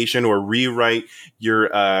presentation or rewrite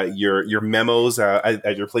your memos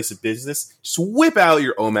at your place of business, just whip out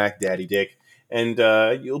your OMAC Daddy Dick, and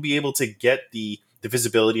you'll be able to get the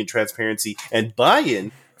visibility and transparency and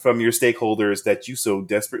buy-in from your stakeholders that you so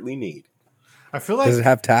desperately need. I feel like Does it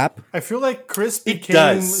have tap? I feel like Chris became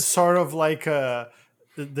does. sort of like the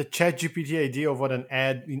ChatGPT idea of what an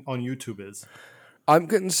ad on YouTube is. I'm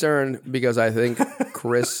concerned because I think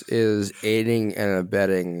Chris is aiding and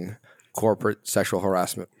abetting corporate sexual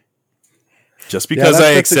harassment. Just because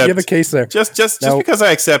I accept, you have a case there. Just because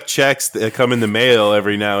I accept checks that come in the mail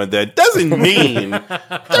every now and then doesn't mean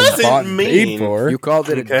Bought and paid for. You called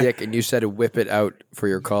it Okay. a dick, and you said to whip it out for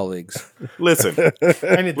your colleagues. Listen.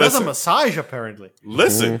 And it does a Listen. massage, apparently.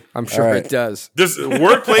 Listen. I'm sure All right. it does. This All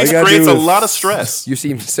workplace you gotta creates do a is- lot of stress. You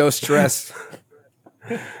seem so stressed.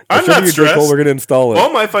 I'm Show me not your dick stressed. hole, we're going to install it.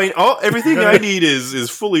 Everything I need is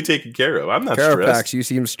fully taken care of. I'm not Carapax, stressed. you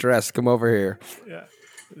seem stressed. Come over here. Yeah.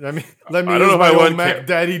 Let me use I don't know if my I own want Mac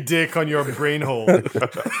Daddy dick on your brain hole.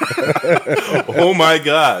 Oh my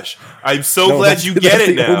gosh! I'm so No, glad that's- you that's get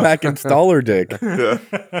it the now. OMAC installer dick.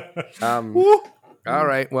 All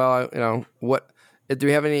right. Well, what do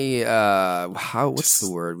we have any? What's the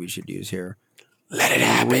word we should use here? Let it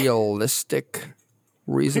happen. Realistic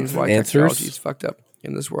reasons why Answers? technology is fucked up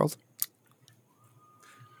in this world.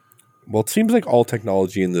 Well, it seems like all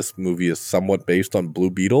technology in this movie is somewhat based on Blue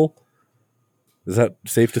Beetle. Is that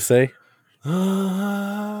safe to say?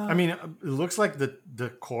 I mean, it looks like the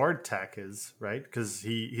Cord tech is, right? Because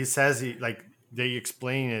he says they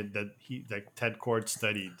explain it that Ted Cord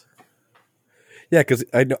studied. Yeah, because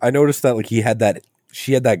I noticed that she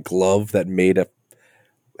had that glove that made a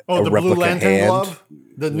Oh, the Blue replica Lantern hand. glove?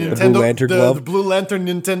 The Nintendo Blue Lantern glove? The Blue Lantern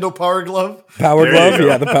Nintendo Power Glove? power There you glove. go.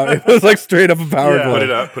 Yeah, the power. It was like straight up a power Yeah. glove. Put it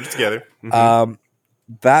up. Put it together.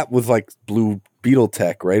 That was like Blue Beetle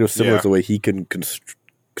tech, right? It was similar Yeah. to the way he can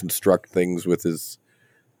construct things with his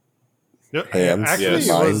Yep. hands, Actually, Yes.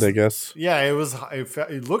 it mind, was, I guess. yeah,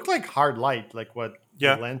 it looked like hard light, like what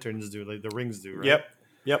Yeah. the lanterns do, like the rings do, right?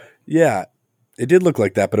 Yep. Yeah, it did look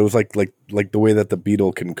like that, but it was like the way that the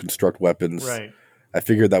Beetle can construct weapons. Right. I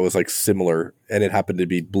figured that was like similar, and it happened to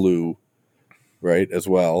be blue, right, as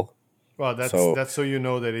well. Well, that's so you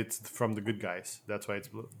know that it's from the good guys. That's why it's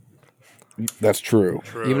blue. That's true.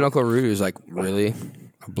 Even Uncle Rudy is like, really?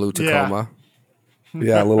 A blue Tacoma?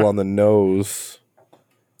 Yeah, a little on the nose.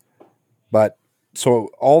 But so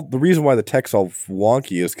the reason why the tech's all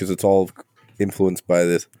wonky is because it's all influenced by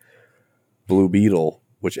this Blue Beetle,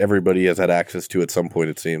 which everybody has had access to at some point,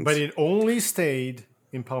 it seems. But it only stayed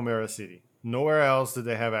in Palmyra City. Nowhere else did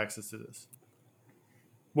they have access to this.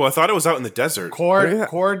 Well, I thought it was out in the desert.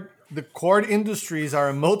 The Cord Industries are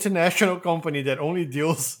a multinational company that only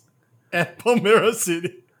deals at Palmyra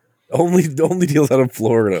City. only deals out of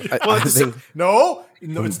Florida. I think No,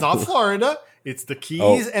 it's not Florida. It's the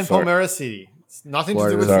Keys and sorry. Palmyra City. It's nothing to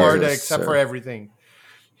do with Florida, Florida sorry, except sir. for everything.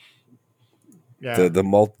 Yeah,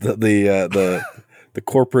 the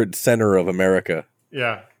corporate center of America,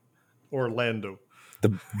 yeah. Orlando. the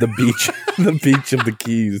beach, the beach of the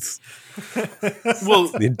Keys, Well,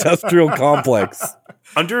 the industrial complex.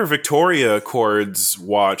 under Victoria Cord's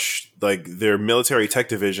watch, like their military tech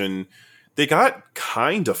division, they got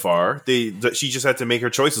kind of far. She just had to make her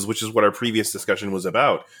choices, which is what our previous discussion was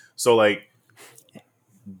about. So, like,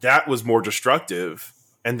 that was more destructive.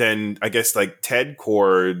 And then I guess like Ted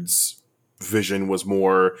Cord's vision was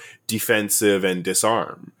more defensive and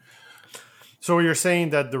disarm. So you're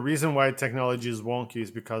saying that the reason why technology is wonky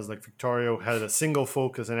is because like Victoria had a single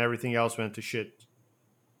focus and everything else went to shit.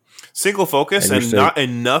 Single focus And and, you're saying- not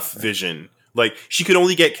enough vision. Like, she could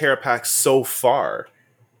only get Carapax so far.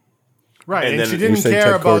 Right, And and then she you're didn't You're saying care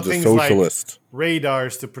Ted about Cord's a things like socialist.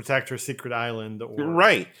 radars to protect her secret island. Or,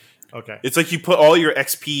 Right. Okay. It's like you put all your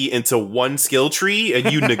XP into one skill tree and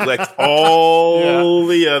you neglect all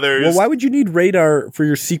the others. Well, why would you need radar for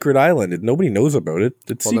your secret island? Nobody knows about it.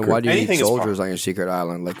 It's well, then secret. why do you Anything need is soldiers on your secret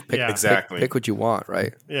island? Like, pick, Yeah. Exactly. pick what you want,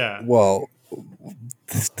 right? Yeah. Well,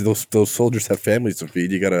 those soldiers have families to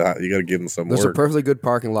feed. You gotta give them some There's work. a perfectly good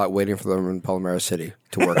parking lot waiting for them in Palmera City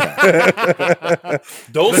to work at.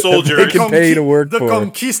 Those soldiers They can pay to work the for.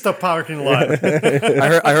 Conquista parking lot.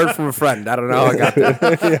 I heard from a friend. I don't know how I got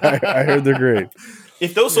that. Yeah, I heard they're great.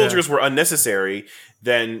 If those soldiers were unnecessary,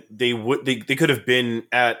 then they could have been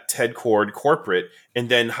at Ted Cord corporate, and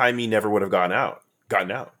then Jaime never would have gotten out.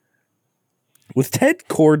 Was Ted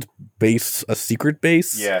Cord's base a secret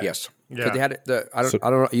base? Yeah. Yes. Yeah. But they had I don't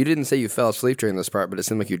know. You didn't say you fell asleep during this part, but it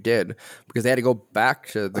seemed like you did because they had to go back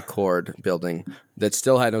to the Cord building that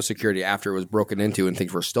still had no security after it was broken into and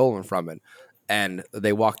things were stolen from it. And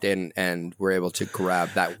they walked in and were able to grab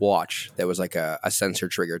that watch that was like a sensor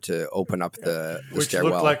trigger to open up the Which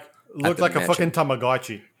stairwell. looked like a fucking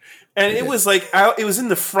Tamagotchi. And it was like it was in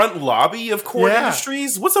the front lobby of Cord Yeah.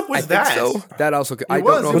 Industries. What's up with I think that? so. That also. I It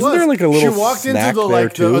don't know. Wasn't there like a little She walked into snack the there,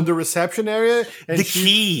 like too? the reception area and The she,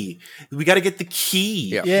 key. We got to get the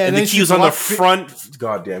key. Yeah. Yeah, and and the then key she was on the blocked- front.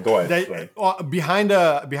 God damn. Go ahead. behind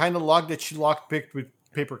a lock that she picked with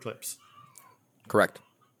paper clips. Correct.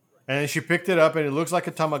 And she picked it up and it looks like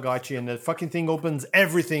a Tamagotchi and the fucking thing opens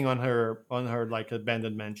everything on her like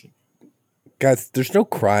abandoned mansion. Guys, there's no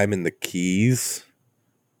crime in the keys.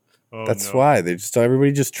 Oh, That's no. why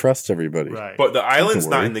everybody just trusts everybody. Right. But the island's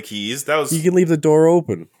not worry. in the keys. That was You can leave the door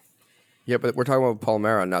open. Yeah, but we're talking about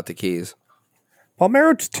Palmera, not the Keys.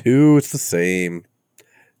 Palmero's too. It's the same.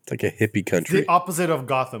 It's like a hippie country. the opposite of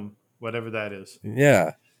Gotham, whatever that is.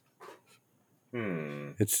 Yeah.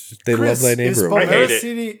 It's they Chris, love that is neighborhood. I hate Palmera it.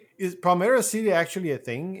 City is Palmera City actually a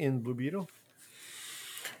thing in Blue Beetle?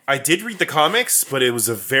 I did read the comics, but it was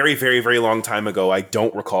a very, very, very long time ago. I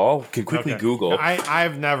don't recall. Can quickly Okay. Google.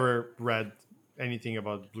 I've never read anything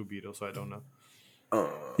about Blue Beetle, so I don't know.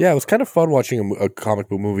 Yeah, it was kind of fun watching a comic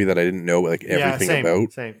book movie that I didn't know like everything same,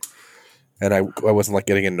 about, Same. and I wasn't like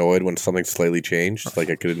getting annoyed when something slightly changed. Like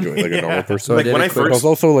I could enjoy it like a normal person. So I Like did when a I quick, But I was first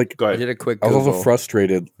also like go I ahead. did a quick I was Google. also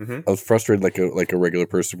frustrated. Mhm. I was frustrated like a regular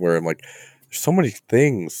person where I'm like, there's so many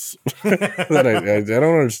things that I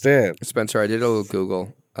don't understand. Spencer, I did a little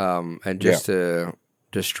Google, and just to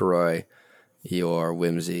destroy your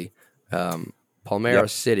whimsy, Palmera Yep.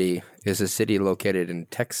 City is a city located in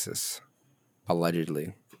Texas,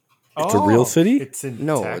 allegedly. It's a real city? It's in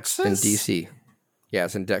No, Texas? it's in D.C. Yeah,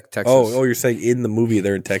 it's in Texas. Oh, you're saying in the movie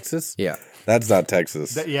they're in Texas? yeah. That's not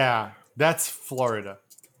Texas. Yeah, that's Florida.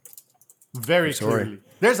 Very sorry. clearly.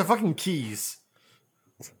 There's a fucking Keys.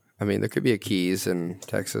 I mean, there could be a Keys in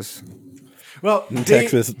Texas. Well,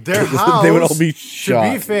 Texas, their house. they would all be To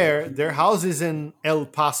shot. be fair, their house is in El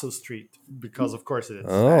Paso Street because, of course, it is.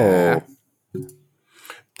 Oh,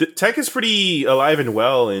 The tech is pretty alive and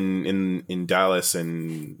well in Dallas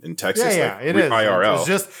and in Texas. Yeah, like, it is.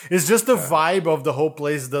 IRL. It's just the vibe of the whole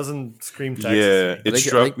place doesn't scream Texas. Yeah, to me. it I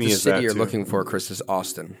struck think me the as city that you're too. looking for, Chris, is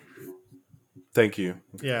Austin. Thank you.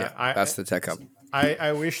 Yeah, That's the tech hub.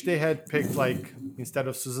 I wish they had picked like instead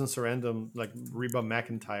of Susan Sarandon, like Reba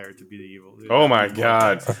McEntire to be the evil. Oh my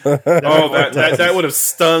god! that would have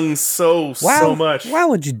stung so much. Why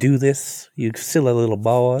would you do this, you silly little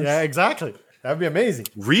boy? Yeah, exactly. That'd be amazing.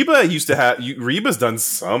 Reba used to have. Reba's done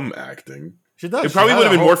some acting. She does. It probably She would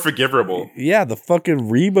had have been a more whole- forgivable. Yeah, the fucking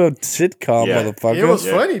Reba sitcom, Yeah. motherfucker. It was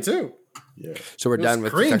Yeah. funny too. So we're was done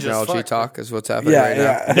with the cringe as technology fuck. talk, is what's happening yeah, right now.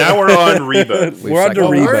 yeah. Now we're on Reba. We're on to What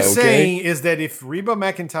What Reba, we're okay? saying is that if Reba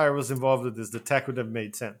McEntire was involved with this, the tech would have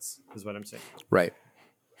made sense. Is what I'm saying. Right.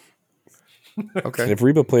 And Okay. if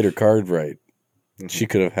Reba played her card right, she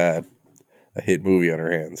could have had a hit movie on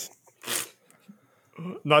her hands.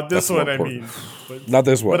 Not this That's one, more I important. mean. But Not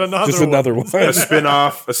this one, But another just one. another one. A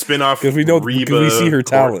spin-off. Because we know, Reba because we see her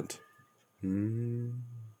talent.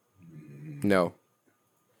 No.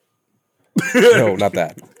 No, not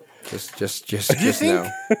that. Just do you think? no.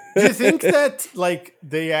 Do you think that like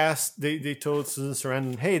they told Susan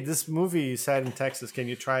Sarandon, "Hey, this movie is set in Texas. Can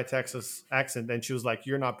you try a Texas accent?" And she was like,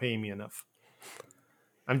 "You're not paying me enough.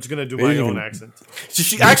 I'm just gonna do my didn't own even- accent."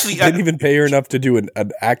 She actually Didn't even pay her enough to do an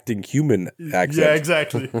acting human accent. Yeah,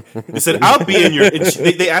 exactly. they said, "I'll be in your." And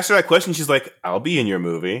they asked her that question. She's like, "I'll be in your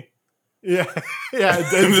movie." Yeah, yeah.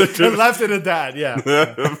 And left it at that. Yeah.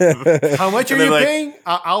 How much are And then, you like- paying?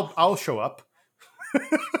 I'll show up.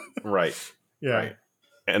 Right. Yeah. Right.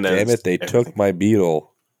 And then Damn it, they took my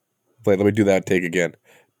Beetle. Wait, let me do that take again.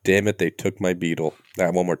 Damn it, they took my Beetle.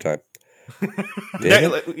 One more time.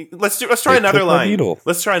 Damn it. Let's try They another took my line. Beetle.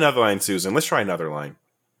 Let's try another line, Susan. Let's try another line.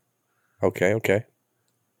 Okay.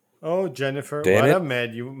 Oh, Jennifer, Damn what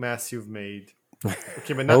it. a mess you've made.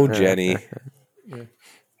 Okay, but not, Oh, Jenny.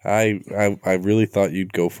 I really thought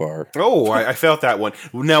you'd go far. Oh, I felt that one.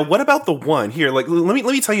 Now, what about the one here? Like, let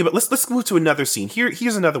me tell you about. Let's move to another scene.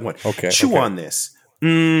 Here's another one. Okay, Chew okay. on this.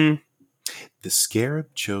 The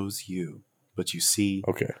scarab chose you, but you see,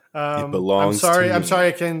 Okay. it belongs. I'm sorry. to I'm me. sorry.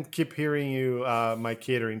 I can't keep hearing you. My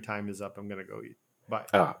catering time is up. I'm gonna go eat. Bye.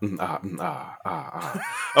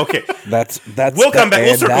 Okay, That's we'll come back.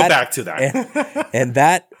 We'll and circle that- back to that.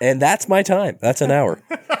 And that's my time. That's an hour.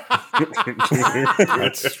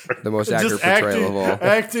 The most accurate Just portrayal of all.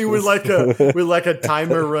 acting with like a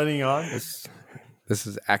timer running on. This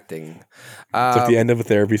is acting. It's like the end of a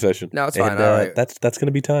therapy session. No, it's And, fine. All right. That's going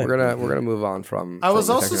to be time. We're gonna move on from. I was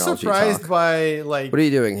from also technology surprised talk. by like. What are you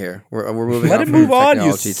doing here? We're moving. Let on it from move on, you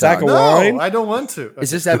technology sack talk. of wine. No, I don't want to.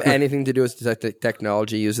 Does this have anything to do with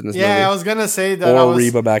technology used in this Yeah, movie? I was gonna say that. Or I was,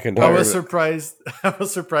 Reba McEntire. I was surprised. I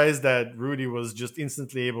was surprised that Rudy was just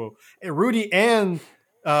instantly able. Rudy and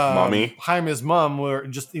Mommy. Jaime's mom were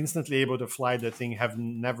just instantly able to fly the thing. Have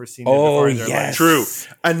never seen it Oh, before in their yes. life. True.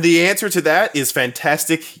 And the answer to that is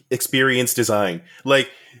fantastic experience design.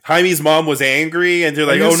 Like, Jaime's mom was angry, and they're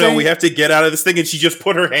like, you oh no, saying- we have to get out of this thing. And she just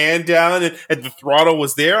put her hand down, and the throttle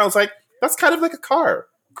was there. I was like, that's kind of like a car.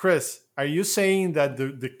 Chris, are you saying that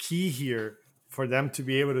the key here for them to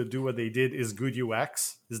be able to do what they did is good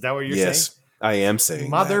UX? Is that what you're Yes, I am saying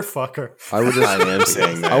saying? Motherfucker. I would just. I am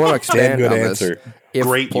saying that. I want to Damn expand good on answer. this. If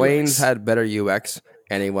Great planes UX. had better UX,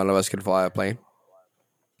 any one of us could fly a plane.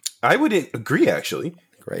 I would agree, actually.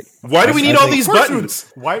 Great. Why do we need I all think- these Of course you would.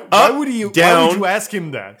 buttons? Why Up, would you? Why down. would you ask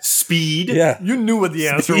him that? Speed, Yeah. You knew what the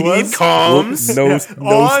answer speed, was. comms, No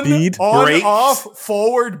on, speed. on, Brakes. off,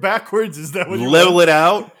 forward, backwards. Is that what you level want? it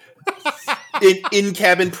out. in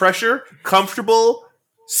cabin pressure, comfortable,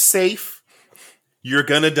 safe. You're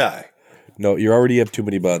gonna die. No, you already have too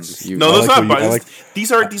many buttons. You- No, I those like not what you- I buttons.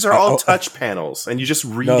 These are all oh, touch panels, and you're just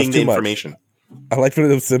it's reading the too much. information. I like when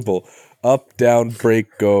it was simple. Up, down, brake,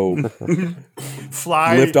 go.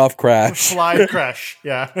 Fly, Lift off, crash. fly, crash.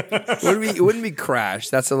 Yeah, It wouldn't be crash.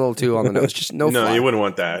 That's a little too on the nose. Just no No, fly. you wouldn't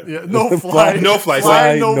want that. yeah. No fly, No fly,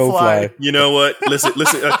 fly, no no fly. fly. You know what? Listen.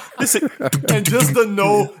 And just the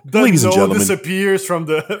Ladies and no gentlemen. disappears from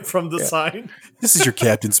the sign. This is your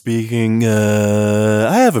captain speaking.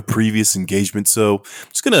 I have a previous engagement, so I'm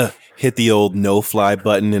just gonna hit the old no fly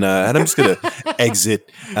button, and I'm just gonna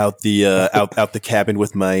exit out the out the cabin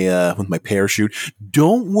with my parachute.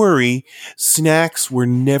 Don't worry, snacks were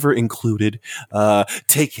never included.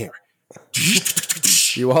 Take care.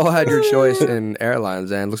 You all had your choice in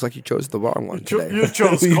airlines, and looks like you chose the wrong one today. You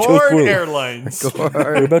chose You chose Cord blue. Airlines.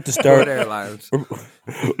 We're about to Ford start. Airlines.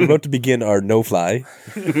 We're about to begin our no fly.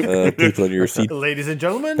 People in your seat. Ladies and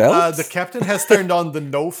gentlemen, Belts? the captain has turned on the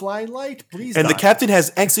no-fly light. Please, And the not. captain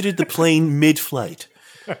has exited the plane mid-flight.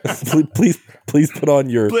 Please put on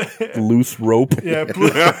your loose rope. Yeah,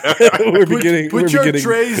 we're beginning. put we're your beginning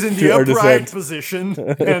trays in to the our upright descent. position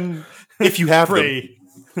and If you have them. pray.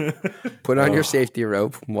 Put on your safety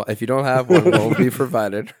rope. Well, if you don't have one, it won't be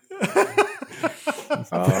provided.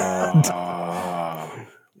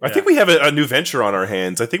 I think we have a new venture on our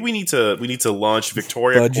hands. I think we need to launch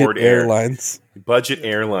Victoria Budget Cord Air. Airlines. Budget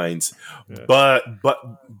airlines, but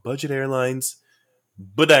budget airlines,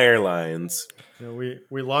 but airlines. You know,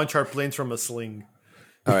 we launch our planes from a sling.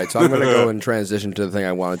 All right, so I'm going to go and transition to the thing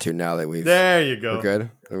I wanted to now that There you go. we're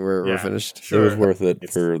good. We're Yeah. finished. It Sure. was worth it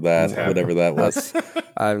for that, happening. whatever that was.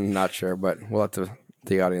 I'm not sure, but we'll let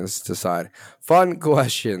the audience decide. Fun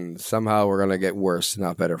questions. Somehow we're going to get worse,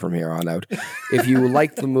 not better from here on out. If you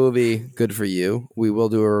liked the movie, good for you. We will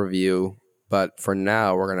do a review, but for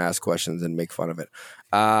now, we're going to ask questions and make fun of it.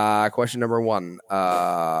 Question number 1.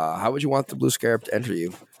 How would you want the Blue Scarab to enter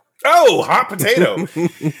you? Oh, hot potato!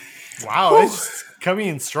 Wow, it's just coming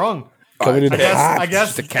in strong. Coming in I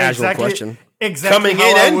guess Just a casual exactly, question. Exactly Coming how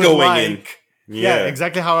in I and would going like, in. Yeah,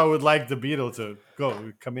 exactly how I would like the Beetle to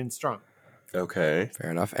go. Come in strong. Okay. Fair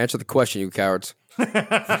enough. Answer the question, you cowards.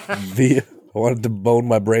 I wanted to bone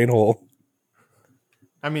my brain hole.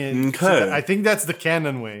 I mean, Okay. I think that's the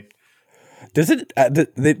canon way. Does it?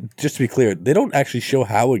 Just to be clear, they don't actually show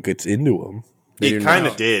how it gets into them. do It kind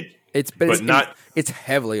not. of did. But not- It's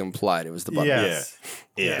heavily implied. It was the button. Yes.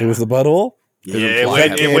 Yeah. It was the butthole. Yeah, it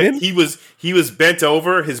implied. went, he was bent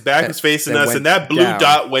over, his back was facing Then us, went and that blue down.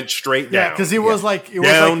 dot went straight down. Yeah, because it was like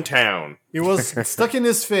downtown. it was stuck in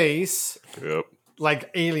his face, Yep. like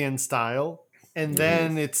alien style, and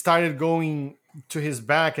then it started going to his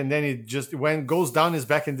back, and then it just goes down his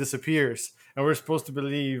back and disappears. And we're supposed to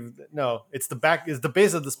believe that, no, it's the back, it's the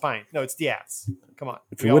base of the spine. No, it's the ass. Come on.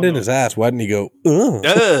 If he went in his ass, why didn't he go? Ugh.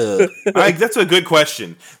 That's a good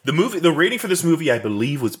question. The rating for this movie, I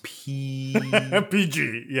believe, was P.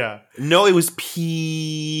 PG, yeah. No, it was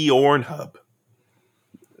P. Ornhub.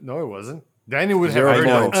 No, it wasn't. Then it would have Zero heard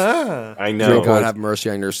points. I May know. God have mercy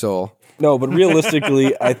on your soul. No, but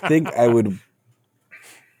realistically, I think I would.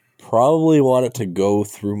 probably want it to go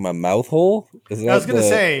through my mouth hole. I was gonna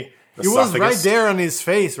say it was right esophagus? there on his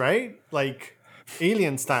face, right? Like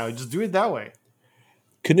alien style. Just do it that way.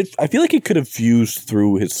 I feel like it could have fused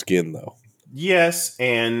through his skin, though. Yes,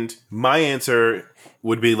 and my answer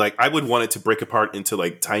would be like I would want it to break apart into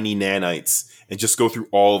like tiny nanites and just go through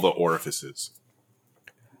all the orifices.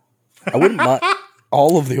 I wouldn't mind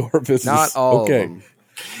all of the orifices. Not all okay. of them.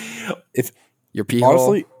 If Your pee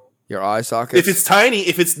honestly, hole, your eye socket. If it's tiny,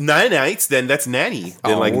 if it's nanites, then that's nanny.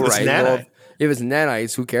 Then like it's right. nanite. Well, if it's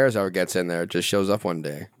nanites, who cares how it gets in there? It just shows up one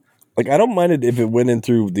day. like I don't mind it if it went in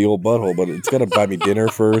through the old butthole, but it's gotta buy me dinner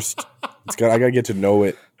first. I gotta get to know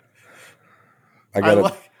it.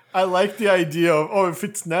 I like the idea of if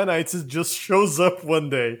it's nanites, it just shows up one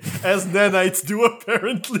day, as nanites do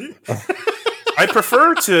apparently. I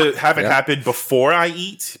prefer to have it happen before I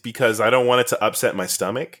eat because I don't want it to upset my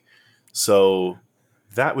stomach. So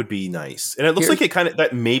that would be nice. And it looks like it kind of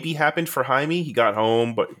that maybe happened for Jaime. He got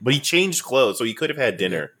home, but he changed clothes, so he could have had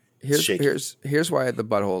dinner. Here's why the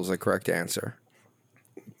butthole is the correct answer.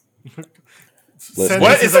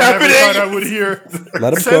 What is I happening? never thought I would hear.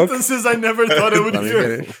 Let him cook. Sentences I never thought I would Let me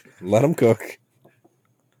hear. get it. Let him cook.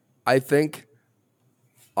 I think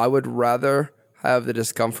I would rather have the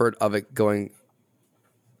discomfort of it going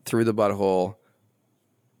through the butthole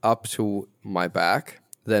up to my back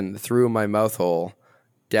than through my mouth hole,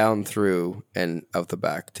 down through and out the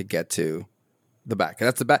back to get to the back. And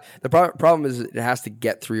that's the back. The problem is it has to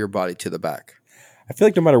get through your body to the back. I feel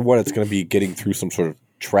like no matter what, it's going to be getting through some sort of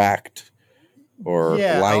tract or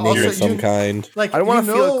lining also, of some kind. Like I don't want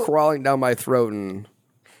to feel it crawling down my throat and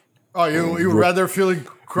you rather feel it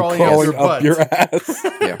crawling Crawling up your butt. up your ass.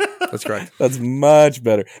 yeah, that's correct. That's much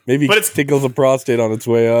better. Maybe it tickles the prostate on its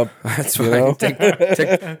way up. That's You fine.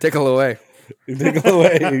 know? Tickle away. Tickle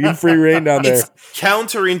away. You free reign down there. It's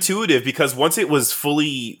counterintuitive because once it was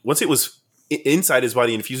inside his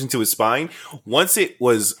body and fusing to his spine, once it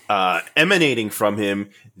was emanating from him,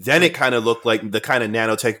 then it kind of looked like the kind of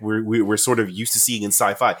nanotech we're sort of used to seeing in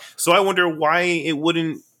sci-fi. So I wonder why it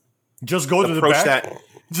wouldn't just go to the approach back. that.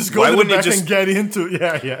 Just go Why to the wouldn't it back just- and get into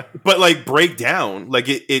yeah. But like break down. Like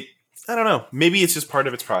it I don't know. Maybe it's just part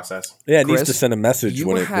of its process. Yeah, it needs Chris, to send a message You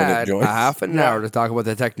when it had joins. a half an hour to talk about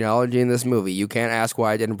the technology in this movie. You can't ask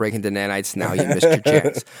why I didn't break into nanites now. You missed your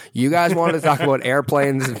chance. You guys wanted to talk about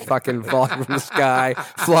airplanes and fucking falling from the sky,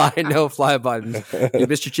 fly, no fly buttons. You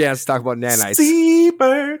missed your chance to talk about nanites.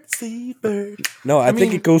 Seabird. No, I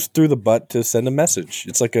think it goes through the butt to send a message.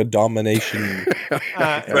 It's like a domination.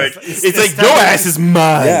 It's like your ass is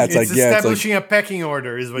mine. Yeah, It's establishing a pecking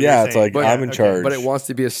order, is what you're saying. it's like I'm in charge. But it wants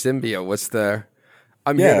to be a symbiote. What's the...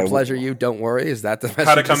 I'm here to pleasure you. Don't worry. Is that the message?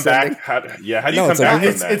 How to come back? How do you come back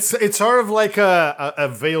from that? It's sort of like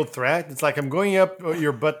a veiled threat. It's like I'm going up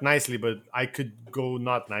your butt nicely, but I could go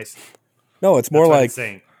not nicely. No, it's more That's what I'm like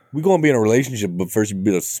saying. we're gonna be in a relationship, but first you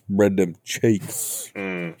better spread them cheeks.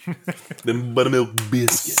 Them buttermilk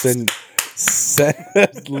biscuits.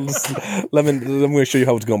 Let me show you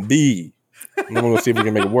how it's gonna be. And then we'll see if we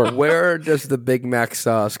can make it work. Where does the Big Mac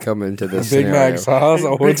sauce come into this Big scenario? Mac sauce.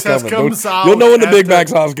 Oh, Big it's sauce coming. comes out You'll know when the Big after- Mac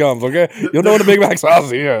sauce comes. Okay, you'll know when the Big Mac sauce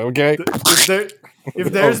is here. Okay.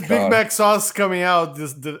 If there's Oh, Big God. Mac sauce coming out,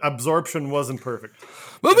 the absorption wasn't perfect.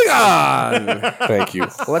 Moving on. Thank you.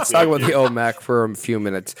 Let's talk about the OMAC for a few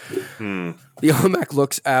minutes. The OMAC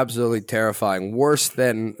looks absolutely terrifying. Worse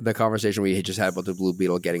than the conversation we just had about the Blue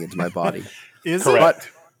Beetle getting into my body. Is Correct. But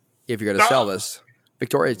if you're going to sell this,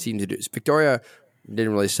 Victoria seemed to do this. Victoria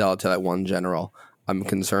didn't really sell it to that one general. I'm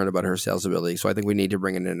concerned about her sales ability. So I think we need to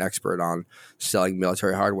bring in an expert on selling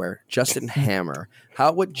military hardware. Justin Hammer.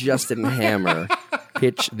 How would Justin Hammer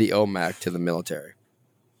pitch the OMAC to the military?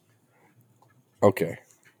 Okay.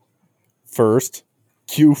 First,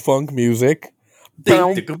 cue funk music.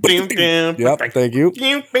 Yep, thank you.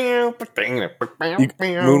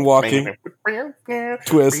 Moonwalking.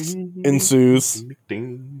 Twist ensues. A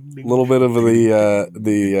little bit of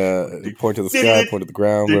the point to the sky, point to the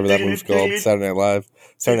ground, whatever that move's called. Saturday Night Live,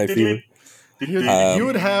 Saturday Night Fever. he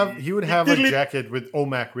would have a jacket with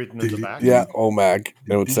OMAC written on the back. Yeah, OMAG.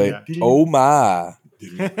 And it would say, "Oh my,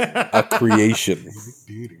 a creation."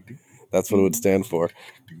 That's what it would stand for.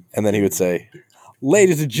 And then he would say,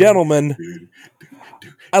 "Ladies and gentlemen,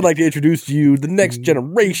 I'd like to introduce to you the next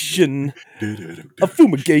generation of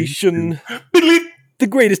fumigation, the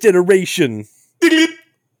greatest iteration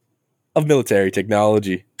of military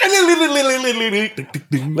technology.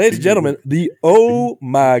 Ladies and gentlemen, the Oh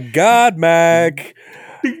My God Mac,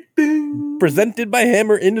 presented by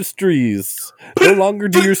Hammer Industries. No longer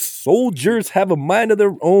do your soldiers have a mind of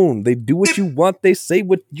their own. They do what you want, they say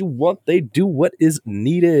what you want, they do what is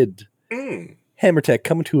needed. Hammer Tech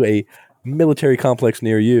coming to a military complex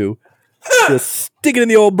near you. Just stick it in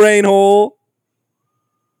the old brain hole,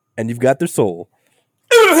 and you've got their soul.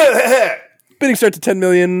 Bidding starts at 10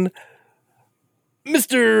 million.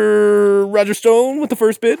 Mr. Roger Stone with the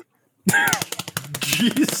first bid.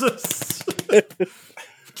 Jesus.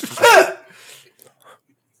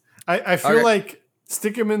 I feel like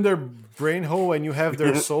stick them in their brain hole and you have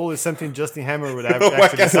their soul is something Justin Hammer would have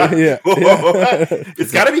actually said. Yeah.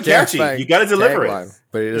 It's got to be catchy. You got to deliver it.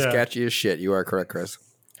 But it is catchy as shit. You are correct, Chris.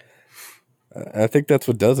 I think that's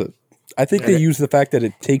what does it. I think they use the fact that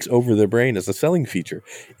it takes over their brain as a selling feature.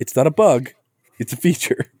 It's not a bug. It's a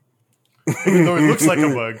feature. Even though it looks like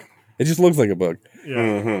a bug. It just looks like a bug. Yeah.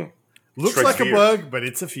 Mm-hmm. Looks like a bug, but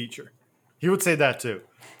it's a feature. He would say that too.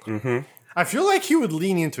 Mm-hmm. I feel like he would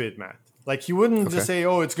lean into it, Matt. Like he wouldn't just say,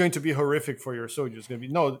 "Oh, it's going to be horrific for your soldiers." It's going to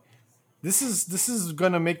be no. This is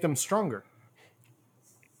going to make them stronger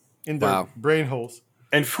in their brain holes.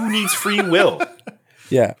 And who needs free will?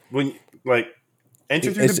 Yeah. When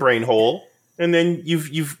enter through the brain hole, and then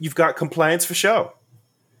you've got compliance for show.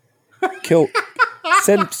 Kill.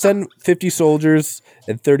 Send 50 soldiers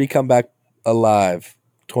and 30 come back alive.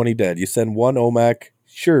 20 dead. You send one OMAC.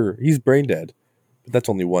 Sure, he's brain dead, but that's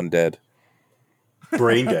only one dead.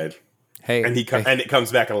 Brain dead. Hey, and it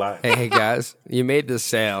comes back alive. Hey guys, you made this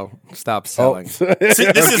sale. Stop selling. See, this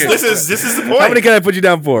is the point. How many can I put you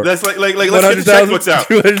down for? That's like let's get the checkbooks out.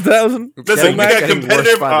 200,000. Listen, we got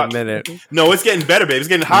competitive. By the minute. No, it's getting better, babe. It's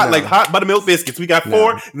getting hot, like hot buttermilk biscuits. We got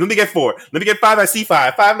 4. Let me get 4. Let me get 5. I see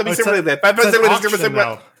 5. 5. Let me see that.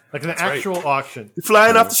 5. Like an actual auction.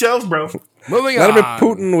 Flying off the shelves, bro. Moving on. Vladimir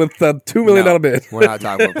Putin with a $2 million bid. We're not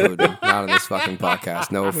talking about Putin. Not on this fucking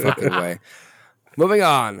podcast. No fucking way. Moving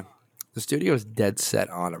on. The studio is dead set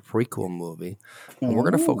on a prequel movie, and we're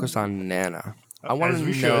going to focus on Nana. I want to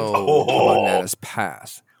know about Nana's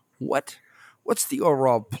past. What's the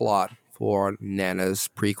overall plot for Nana's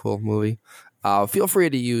prequel movie? Feel free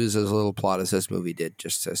to use as little plot as this movie did,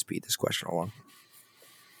 just to speed this question along.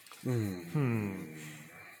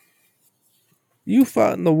 You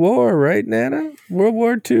fought in the war, right, Nana? World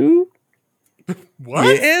War II? What?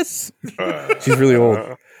 Yes. She's really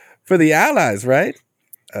old. For the Allies, right?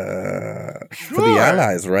 For the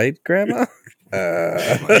Allies, right, Grandma?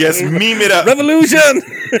 Yes, meme it up. Revolution!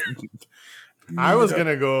 I was going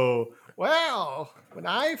to go, well, when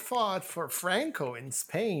I fought for Franco in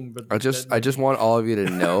Spain. But I just want all of you to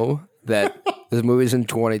know that this movie's in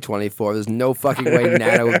 2024. There's no fucking way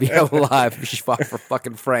Nana would be alive if she fought for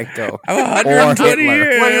fucking Franco. I'm 120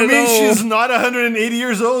 years. What do you mean she's not 180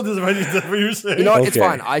 years old is what you're saying? You know what? It's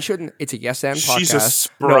fine. I shouldn't. It's a yes and podcast. She's a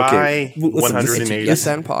spry 180. It's a yes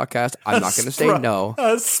and podcast. I'm not going to say no.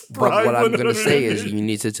 But what I'm going to say is you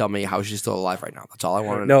need to tell me how she's still alive right now. That's all I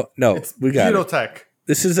want to know. No, we got Beetle it. Tech.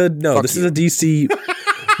 This is a DC.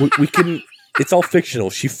 we can. It's all fictional.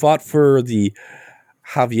 She fought for the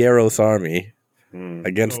Javieros army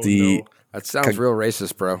against the. That sounds real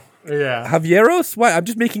racist, bro. Yeah. Javieros? Why? I'm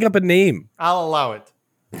just making up a name. I'll allow it.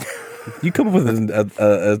 You come up with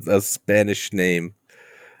a Spanish name.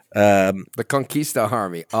 The Conquista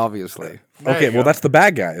army, obviously. Okay, well, that's the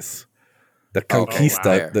bad guys. The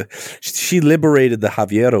Conquista. She liberated the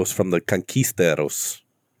Javieros from the Conquisteros.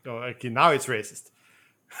 Oh, okay, now it's racist.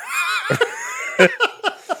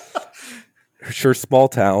 Sure, small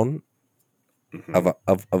town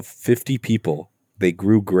of 50 people. They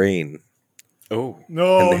grew grain. Oh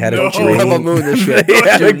no! And they had no. a grain. They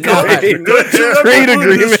had a grain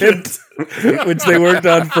agreement, which they worked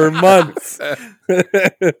on for months.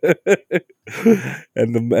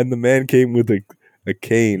 and the man came with a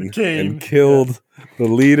cane and killed the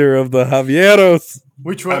leader of the Javieros.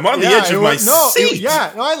 Which one? I'm on the edge of my seat.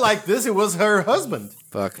 I like this. It was her husband.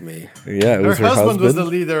 Fuck me. Yeah, it was her husband was the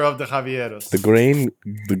leader of the Javieros. The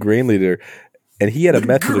grain leader. And he had a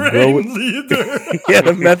method of growing. He had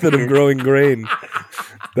a method of growing grain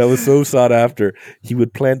that was so sought after. He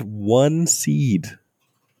would plant one seed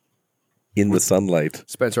in the sunlight.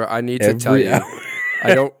 Spencer, I need to tell you,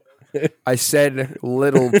 I don't. I said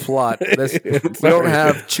little plot. We don't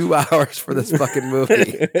have 2 hours for this fucking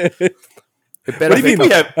movie. What do you mean?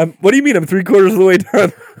 What do you mean? I'm 3/4 of the way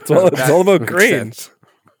done. It's all about grain.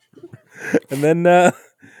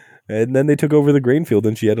 And then they took over the grain field,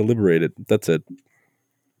 and she had to liberate it. That's it.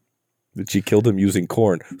 She killed him using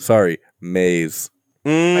corn. Sorry, maize.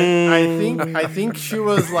 I think she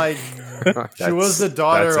was like she was the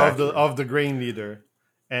daughter of the grain leader,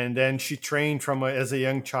 and then she trained as a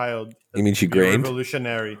young child. You mean she grained?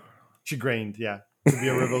 Revolutionary. She grained, yeah, to be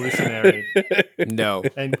a revolutionary. No,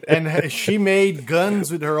 and she made guns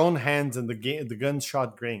with her own hands, and the guns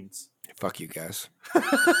shot grains. Fuck you guys.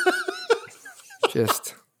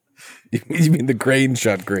 Just, You mean the grain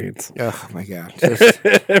shot grains? oh my god. Just,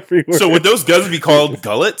 Everywhere. So would those guns be called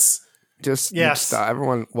gullets? just Yes. stop.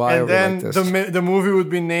 Everyone, why And are we then like this? the movie would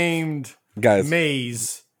be named Guys,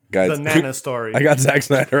 Maze, guys, the Nana story. I got Zack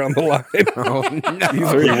Snyder on the line. Oh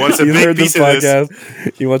no. He wants a He's big heard this piece of this.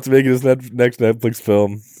 podcast. He wants to make his next Netflix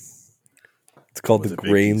film. It's called The a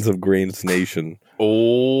big Grains of Grains Nation.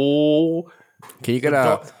 Oh, Can you get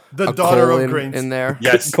The a daughter of colon grains. in there?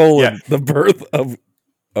 yes. Colon, Yeah. the birth of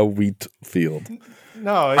a wheat field.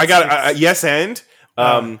 No, I got yes and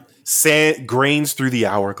grains through the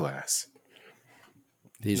hourglass.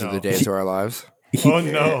 These No. are the days of our lives. Oh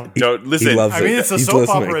no! No, listen. He loves I it. mean, it's a He's soap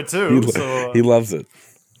listening. opera too. He loves it.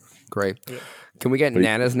 Great. Can we get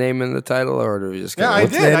Nana's name in the title, or do we just? Yeah, I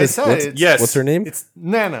What's did. I Nana's- said what's- it. Yes. What's her name? It's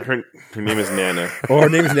Nana. Her name is Nana. Oh, her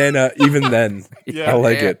name's Nana. Even then, Yeah. I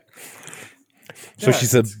like Yeah. it. So Yeah,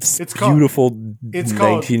 she's a it's called- beautiful It's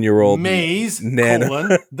called 19-year-old Maze,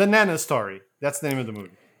 Nana. the Nana story. That's the name of the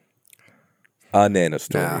movie. Nana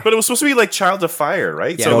story. Nah. But it was supposed to be like Child of Fire,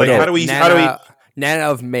 right? Yeah, so like, no. how do we? Nana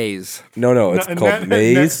of Maze. No, it's called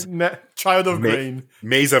Maze, Child of Grain.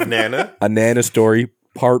 Maze of Nana? a Nana story,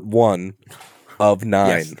 part 1 of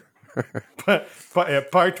 9. Yes.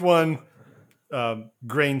 Part 1,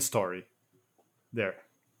 Grain story. There.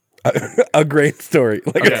 A grain story,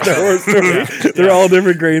 like Yeah. a Star Wars story. They're all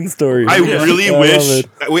different grain stories. I really I love wish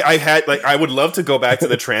it. I had like I would love to go back to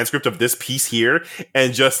the transcript of this piece here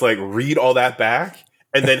and just like read all that back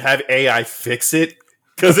and then have AI fix it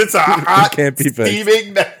because it's a hot can't be fixed.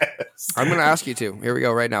 steaming mess. I'm going to ask you to. Here we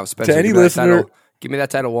go right now. Spencer, To any give me that listener- title. Give me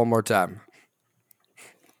that title one more time.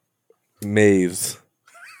 Maze,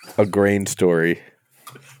 a grain story.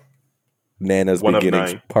 Nana's One of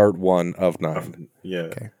Beginnings, 9. part 1 of 9. Yeah.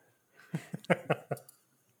 Okay.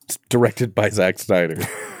 It's directed by Zack Snyder.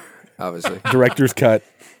 Obviously. Director's cut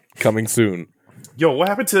coming soon. Yo, what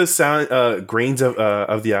happened to the sound grains of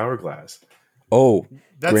the hourglass? Oh,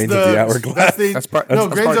 That's Grains the, of the Hourglass. That's part- no,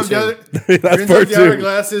 that's Grains part of the two. other. That's Grains part of the 2.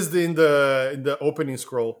 Hourglass is in the opening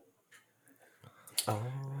scroll.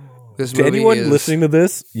 This To movie anyone is, listening to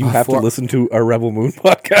this, you have to for- listen to our Rebel Moon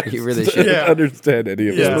podcast. You really to should. Yeah. understand any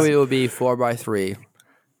of This Yeah. this. movie will be 4x3.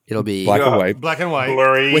 It'll be Black and white. Black and white.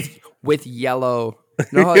 Blurry. with yellow.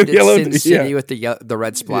 You know how I did Yellow- Sin City yeah. with the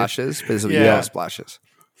red splashes? Because of Yeah. yellow splashes.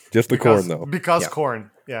 Just the Because- corn, though. Because Yeah.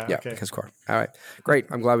 corn. Yeah. Yeah, Okay. because corn. All right. Great.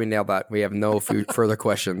 I'm glad we nailed that. We have no further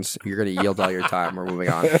questions. You're going to yield all your time. We're moving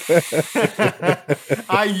on.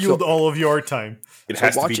 I yield all of your time. It So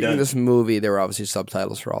has to be watching done. this movie, there were obviously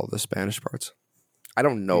subtitles for all of the Spanish parts. I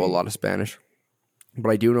don't know a lot of Spanish, but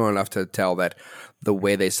I do know enough to tell that the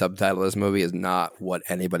way they subtitle this movie is not what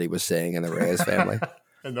anybody was saying in the Reyes family.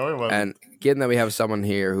 I know it wasn't. And given that we have someone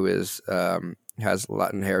here who is has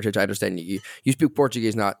Latin heritage, I understand you speak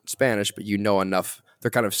Portuguese, not Spanish, but you know enough. They're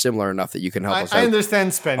kind of similar enough that you can help us I out.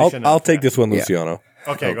 understand Spanish. enough, I'll take yeah. this one, Yeah. Luciano.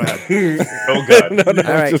 Okay, go ahead. Oh god. No,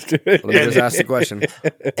 All right. just kidding. Let me just ask the question.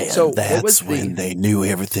 So what was That's when they knew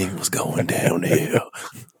everything was going downhill.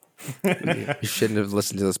 You shouldn't have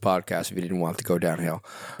listened to this podcast if you didn't want it to go downhill.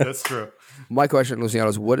 That's true. My question, Luciano,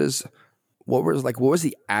 is what was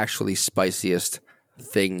the actually spiciest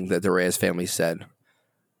thing that the Reyes family said?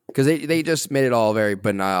 Because they just made it all very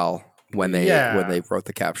banal when they wrote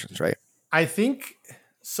the captions, right? I think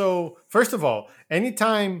so. First of all,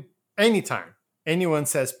 anytime anyone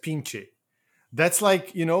says pinche, that's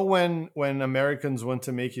like, you know, when Americans want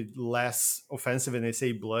to make it less offensive and they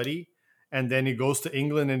say bloody, and then it goes to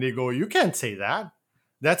England and they go, you can't say that.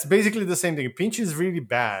 That's basically the same thing. Pinche is really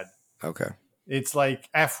bad. Okay. It's like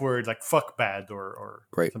F word, like fuck bad or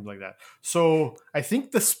Right. something like that. So I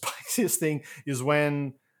think the spiciest thing is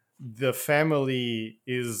when the family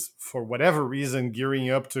is, for whatever reason, gearing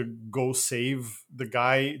up to go save the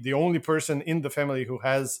guy, the only person in the family who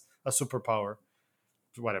has a superpower,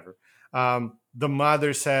 whatever. The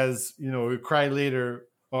mother says, you know, we cry later,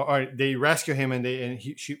 or they rescue him, and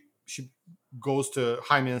she goes to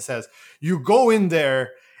Jaime and says, "You go in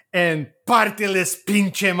there and parteles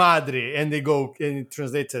pinche madre," and they go, and it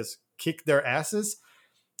translates as kick their asses.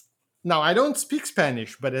 Now, I don't speak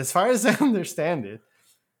Spanish, but as far as I understand it,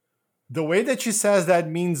 the way that she says that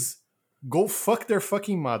means go fuck their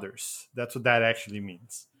fucking mothers. That's what that actually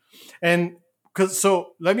means. And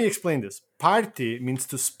so let me explain this. Parte means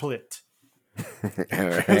to split. All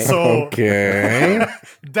right. So Okay.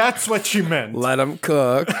 that's what she meant. Let them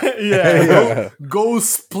cook. Go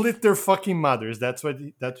split their fucking mothers. That's what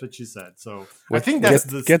she said. So I think get,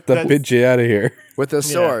 that's get the that's, bitch out of here. With a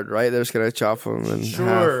sword, right? They're just going to chop them. And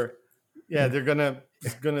Sure. Yeah, they're gonna.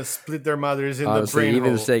 gonna split their mothers in Honestly, the brain even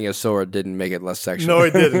hole. saying a sword didn't make it less sexual. No,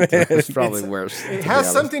 it didn't. It's probably worse. It to has be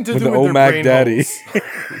honest. something to With do the with their OMAC brain daddy.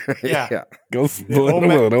 holes. Yeah. Yeah. Go split him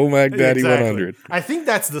with an OMAC Daddy Exactly. 100. I think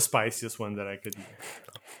that's the spiciest one that I could eat.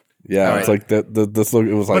 Yeah, All it's right. like the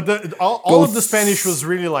slogan. It was like, But all of the Spanish was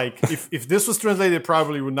really like, if this was translated, it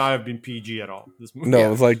probably would not have been PG at all. This movie. no, Yeah.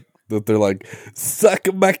 it was like that. They're like,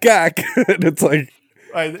 suck my cock. And it's like,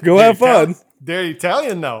 Right, go they're have fun. They're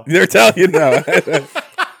Italian now. They're Italian now.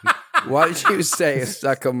 Why did you say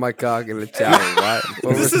 "suck on my cock" in Italian?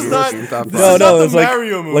 What This was is the not- worst thought this process? is not the it's like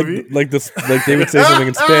Mario movie. like this, like they would say something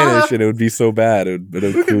in Spanish and it would be so bad. It would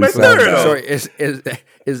my sound third. bad. Sorry,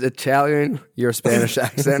 is Italian your Spanish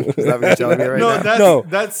accent? Is that what you're telling me right No, now?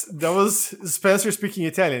 that was Spencer speaking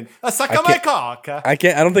Italian. Suck my cock. I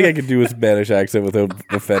can't. I don't think I could do a Spanish accent without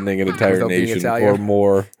offending an entire Without being nation Italian? or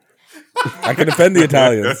more. I can offend the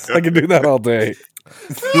Italians. I can do that all day.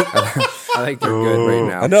 I think you're good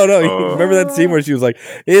right now. No. Remember that scene where she was like,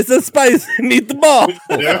 "It's a spice, need the ball."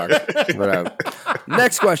 But,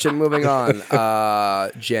 next question. Moving on.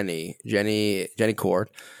 Jenny Cord.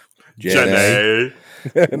 Jenny.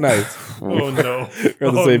 Nice. Oh no. We're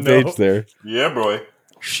on the Oh, same no. page there. Yeah, boy.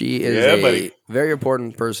 She is Yeah, a buddy. very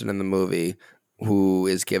important person in the movie who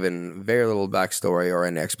is given very little backstory or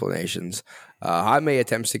any explanations. Jaime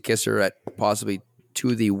attempts to kiss her at possibly two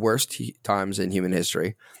of the worst times in human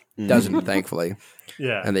history. Doesn't, thankfully.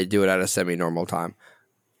 Yeah. And they do it at a semi-normal time.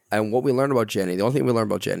 And what we learned about Jenny, the only thing we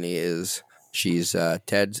learned about Jenny is she's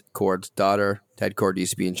Ted Cord's daughter. Ted Cord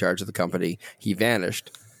used to be in charge of the company. He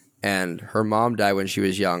vanished. And her mom died when she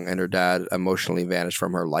was young, and her dad emotionally vanished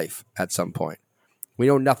from her life at some point. We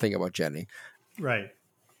know nothing about Jenny. Right.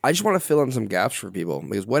 I just want to fill in some gaps for people,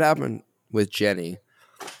 because what happened with Jenny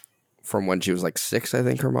from when she was like 6, I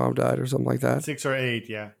think her mom died or something like that, 6 or 8,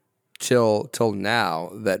 yeah. till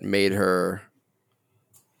now, that made her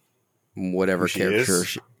whatever Who she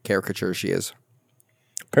is? caricature she is.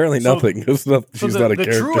 Apparently So- nothing. She's not a the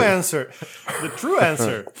character. true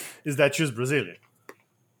answer is that she's Brazilian.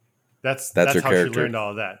 That's her how character. she learned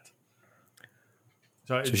all that.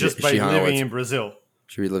 So it's she- just by she hung out living with- in Brazil.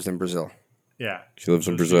 She lives in Brazil. Yeah. She lives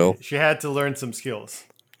in So Brazil. She had to learn some skills.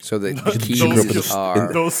 So the Those keys skills-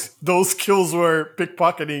 are... Those skills were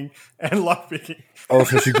pickpocketing and lockpicking. Oh,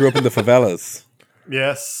 so she grew up in the favelas.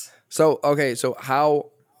 Yes. So, okay, so how...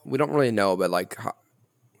 We don't really know, but like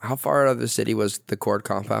how far out of the city was the Cord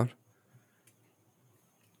compound?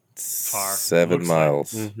 Far. 7 Looks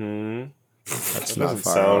miles. That's That not doesn't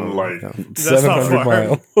far. sound like. No. That's not 700 far.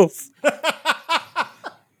 miles.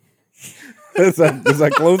 is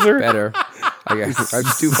that closer? Better. I guess.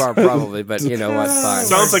 It's too far probably, but you know what? Fine.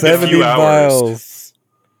 Sounds like a 70 few hours. miles.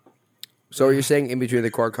 So you're saying in between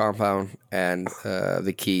the Cord compound and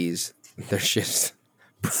the Keys, there's just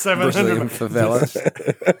 700 Brazilian miles.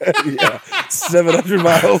 favelas? Yeah, 700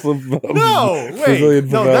 miles of No, wait. Brazilian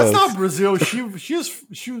No, that's favelas. not Brazil.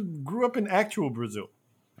 She grew up in actual Brazil.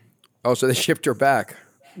 Oh, so they shipped her back.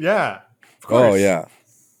 Yeah. Of Oh course. yeah,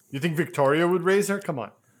 You think Victoria would raise her? Come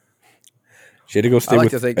on. she had to go stay I like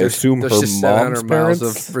with. to think I assume there's her just mom's 700 miles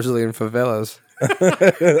parents. of Brazilian favelas.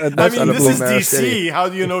 I not mean, a this is Blue Mare DC. City. How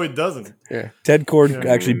do you know it doesn't? Ted Cord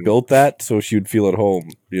actually built that so she would feel at home.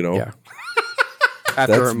 You know, Yeah.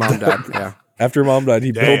 After her mom died. Yeah. after her mom died,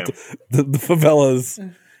 he Damn. built the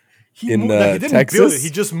favelas. He In, moved, like, he didn't build Texas? it. He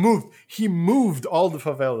just moved. He moved all the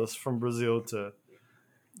favelas from Brazil to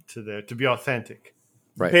there to be authentic.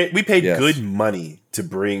 Right. We paid Yes. good money to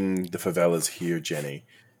bring the favelas here, Jenny.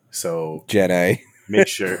 So Jenny. make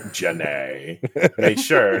sure, Jenny, make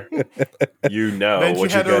sure you know then she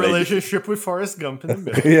what had you're a gonna. relationship with Forrest Gump in the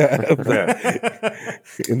middle. Yeah, Yeah.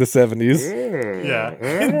 in the 70s. Yeah,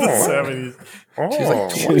 in the 70s.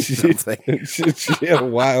 She's like 20 something. she had a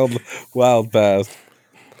wild past.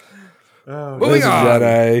 Oh, Moving Listen, on.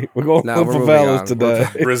 Jenny, we're going No, to we're moving favelas on. today.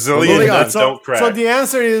 Brazilian Moving on. nuts don't crack. So the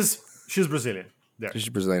answer is she's Brazilian. There. She's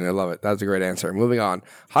Brazilian. I love it. That's a great answer. Moving on.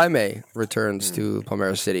 Jaime returns to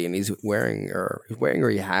Palmera City, and he's wearing or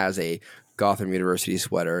he has a Gotham University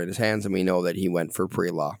sweater in his hands, and we know that he went for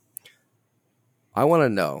pre-law. I want to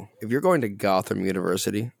know, if you're going to Gotham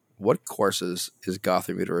University, what courses is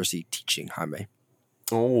Gotham University teaching, Jaime?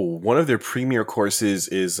 Oh, one of their premier courses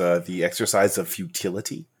is the exercise of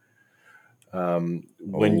futility.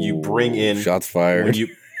 When you bring in shots fired.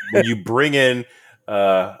 when you bring in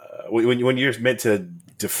when you're meant to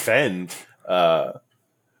defend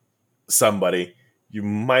somebody, you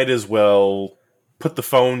might as well put the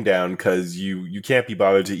phone down because you can't be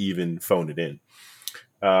bothered to even phone it in.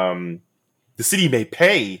 The city may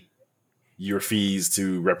pay your fees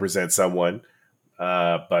to represent someone,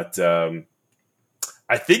 but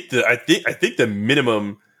I think the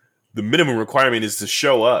minimum requirement is to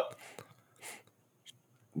show up.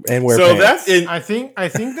 And wear So pants. that's in. I think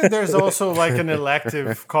that there's also like an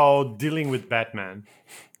elective called dealing with Batman.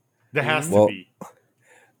 There has to Well, be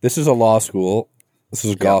This is a law school. This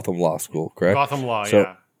is Gotham Law School, correct? Gotham Law. So-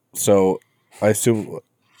 Yeah. So I assume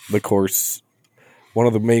the course, one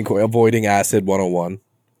of the main avoiding acid 101.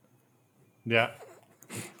 Yeah.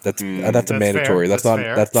 That's a That's mandatory. fair. That's That's not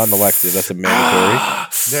fair. that's not an elective. That's a mandatory.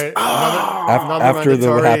 There, another After the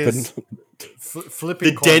what mandatory is happened, flipping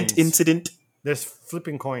The coins. dent incident. There's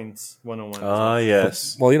flipping coins 101. Ah,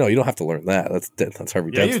 yes. well, you don't have to learn that. That's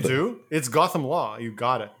Harvey Yeah, Dent's you thing. do. It's Gotham Law. You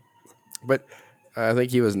got it. But I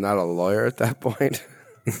think he was not a lawyer at that point.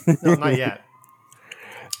 No, not yet.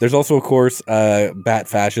 There's also a course, bat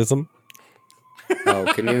fascism. Oh,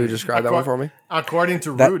 can you describe that one for me? According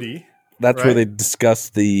to That- Rudy. That's where Right. they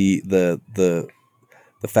discuss the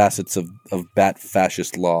facets of bat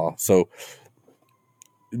fascist law. So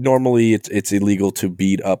normally it's illegal to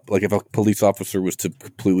beat up, like if a police officer was to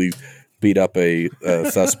completely beat up a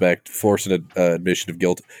suspect, force an admission of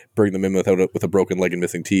guilt, bring them in with a broken leg and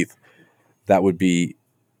missing teeth, that would be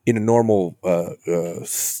in a normal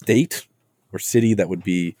state or city that would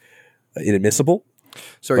be inadmissible.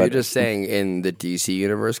 So you're But- just saying in the DC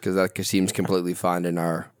universe, because that seems completely fine in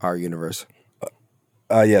our universe.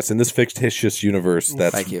 Yes, in this fictitious universe,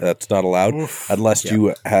 Thank you. that's not allowed unless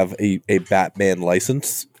you have a Batman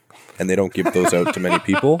license, and they don't give those out to many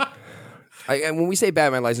people. And when we say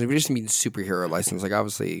Batman license, we just mean superhero license. Like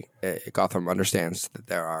obviously, Gotham understands that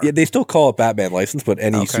there are. Yeah, they still call it Batman license, but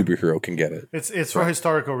any superhero can get it. It's for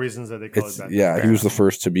historical reasons that they call it that. Yeah, he was the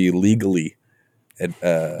first to be legally given.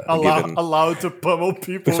 Allowed to pummel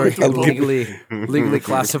people. Sorry, into oblivion. legally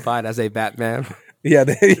classified as a Batman. Yeah,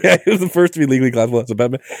 he was the first to be legally classified as a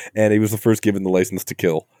Batman, and he was the first given the license to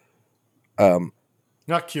kill.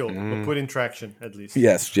 Not killed, but put in traction at least.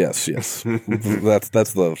 Yes. that's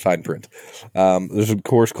the fine print. There's a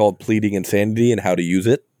course called Pleading Insanity and How to Use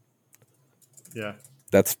It. Yeah.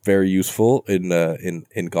 That's very useful in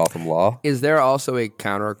Gotham Law. Is there also a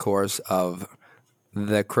counter course of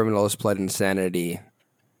the criminals pled insanity?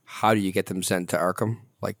 How do you get them sent to Arkham?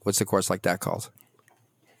 Like, what's the course like that called?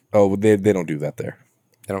 Oh, they don't do that there.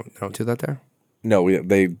 They don't do that there. No,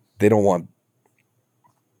 they don't want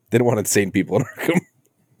insane people in Arkham.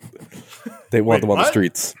 They want Wait, them on the what?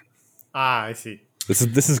 streets. Ah, I see.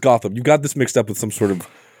 This is Gotham. You got this mixed up with some sort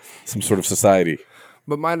of society.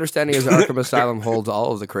 But my understanding is Arkham Asylum holds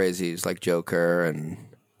all of the crazies, like Joker and.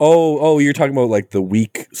 Oh, you're talking about like the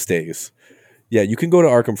week stays. Yeah, you can go to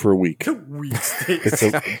Arkham for a week. Weak state. It's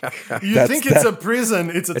a, You that's- think it's a prison?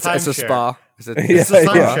 It's a It's timeshare. a spa. It's a, Yeah. It's a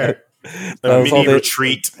timeshare. A so mini they-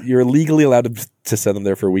 retreat. you're legally allowed to send them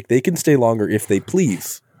there for a week. They can stay longer if they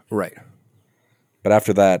please, right. but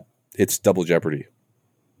after that, it's double jeopardy.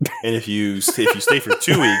 And if you stay for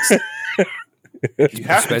 2 weeks, you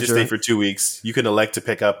have to stay for 2 weeks. You can elect to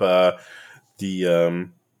pick up the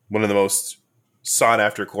one of the most sought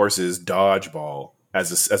after courses, dodgeball,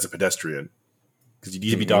 as a pedestrian, because you need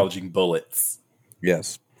to be dodging bullets.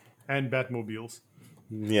 Yes. And Batmobiles.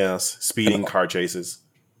 Yes, speeding car chases.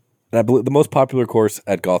 And I believe the most popular course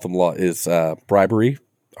at Gotham Law is bribery.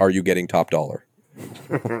 Are you getting top dollar?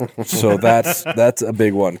 So that's a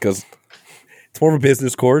big one because it's more of a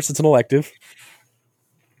business course. It's an elective.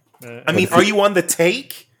 I mean, are you on the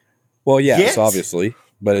take? Well, yes, Yes. obviously,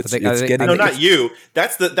 but it's I think- getting. No, not you.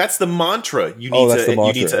 That's the mantra you Oh, need that's the you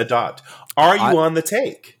mantra. need to adopt. Are you on the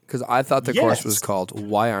take? Because I thought the course Yes. was called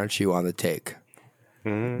 "Why Aren't You on the Take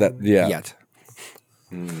Yet?"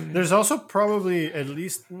 There's also probably at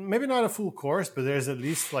least, maybe not a full course, but there's at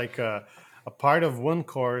least like a part of one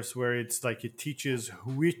course where it's like it teaches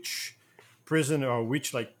which prison or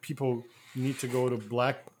which like people need to go to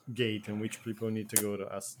Blackgate and which people need to go to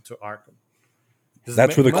Arkham.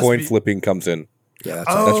 That's where the must coin be- flipping comes in. Yeah, that's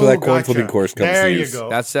That's where that coin gotcha. flipping course comes There to you use. go.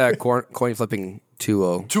 that's coin flipping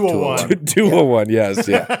 201. 201, yes,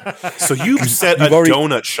 yeah. So you've set a already-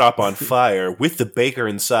 donut shop on fire with the baker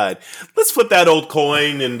inside. Let's flip that old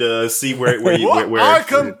coin and see where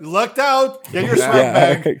Arkham, lucked out. Get your swag Yeah.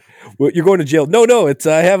 bag. Well, you're going to jail. No, it's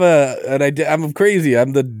I have an idea. I'm crazy.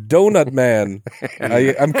 I'm the donut man.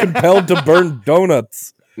 I'm compelled to burn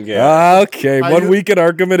donuts. Yeah. Okay, I 1 u- week at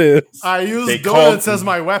Arkham it is. I use They donuts call- as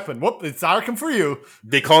my weapon. Whoop, it's Arkham for you.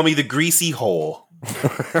 They call me the greasy hole.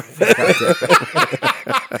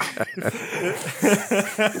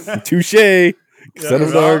 Touche. Send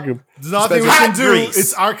us to Arkham. There's nothing we Hot can do. grease.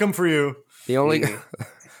 It's Arkham for you. The only,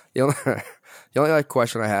 the only like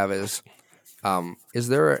question I have is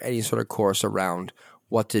there any sort of course around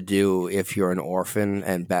what to do if you're an orphan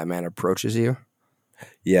and Batman approaches you?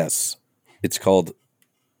 Yes. It's called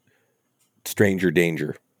Stranger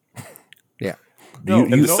Danger. Yeah.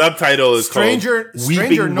 And the subtitle is Stranger called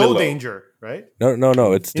Weeping No Willow. Danger, right?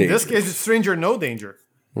 No. It's In danger. this case, it's Stranger No Danger.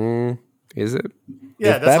 Is it?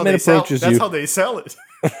 Yeah, If that's how Batman they sell. approaches That's you- how they sell it.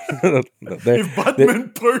 They- If Batman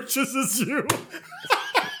purchases you,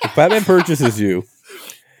 if Batman purchases you,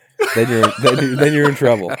 then you're in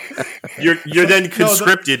trouble. You're then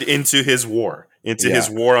conscripted into his war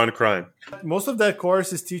on crime. most of that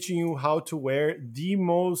course is teaching you how to wear the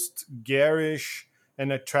most garish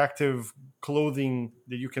and attractive clothing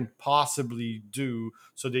that you can possibly do,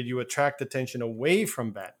 so that you attract attention away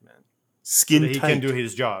from Batman, so Skin that he tight. can do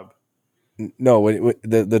his job. No,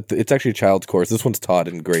 it's actually a child's course. This one's taught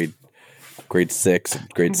in grade 6, and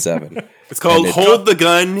grade 7. It's called And Hold the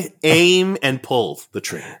Gun, Aim, and Pull the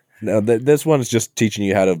Trigger. No, this one's just teaching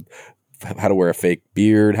you how to wear a fake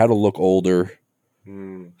beard, how to look older,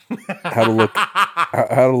 how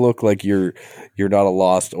to look like you're not a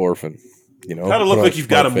lost orphan. You know, How to look Put on like you've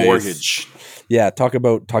got a smart face. mortgage. Yeah, talk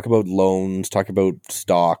about loans, talk about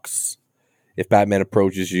stocks. If Batman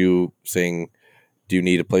approaches you saying, "Do you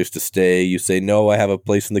need a place to stay?" You say, "No, I have a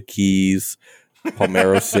place in the Keys,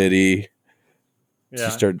 Palmero City." Yeah.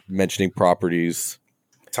 You start mentioning properties.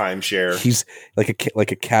 Timeshare. He's like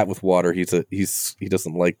a cat with water. He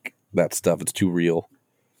doesn't like that stuff. It's too real.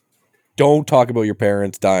 Don't talk about your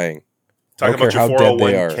parents dying. Talk I don't about care your how dead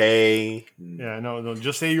they are. 401k. Yeah, no.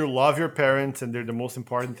 Just say you love your parents and they're the most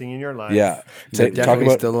important thing in your life. Yeah, They're talk definitely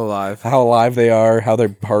about still alive. how alive they are, how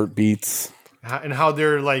their heart beats. And how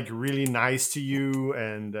they're like really nice to you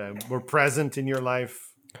and were present in your life.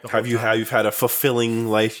 How you've had a fulfilling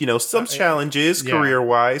life? You know, some challenges yeah. career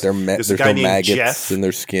wise. There's no maggots in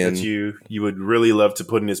their skin. that you would really love to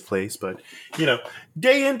put in his place, but you know,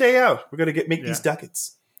 day in day out, we're gonna make these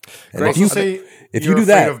ducats. And if you say if you're you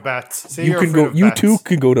do afraid that, of bats. Say you you're can afraid go. of You bats. too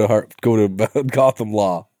can go to Gotham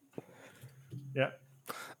Law. Yeah.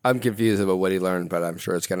 I'm confused about what he learned, but I'm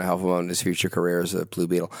sure it's going to help him out in his future career as a Blue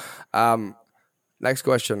Beetle. Next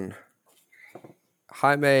question.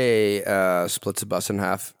 Jaime splits a bus in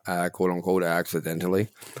half, quote unquote, accidentally.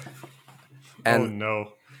 And Oh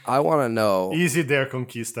no. I want to know. Easy there,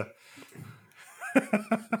 Conquista.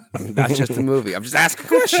 That's just a movie. I'm just asking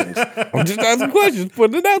questions. I'm just asking questions,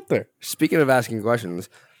 putting it out there. Speaking of asking questions,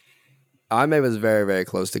 Jaime was very, very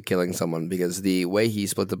close to killing someone because the way he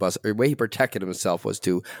split the bus, or the way he protected himself, was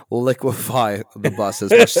to liquefy the bus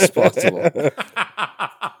as much as possible.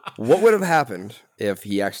 What would have happened if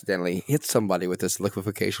he accidentally hit somebody with this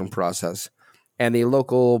liquefaction process, and the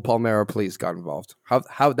local Palmera police got involved? How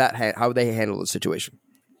they handle the situation?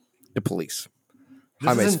 The police.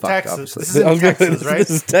 This is in Texas. This is I in was gonna say, Texas, right? this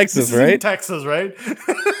is Texas, This is right? in Texas, right?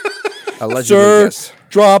 Allegedly, Sir, yes.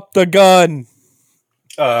 drop the gun.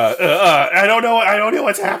 I don't know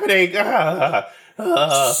what's happening.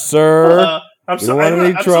 Sir, I'm you don't want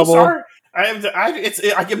any I'm trouble. so sorry. I'm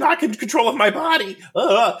not in control of my body.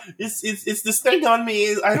 It's this thing on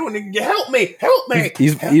me. I don't help me.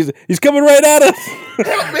 He's coming right at us.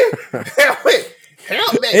 Help me.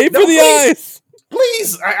 Aim for the please. eyes.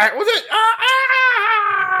 Please. I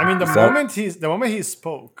mean, the moment he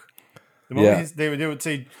spoke, they would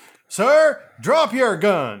say, "Sir, drop your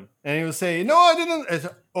gun," and he would say, "No, I didn't."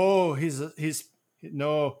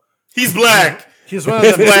 He's black. He's one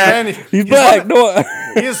of them Spanish. He's black. No,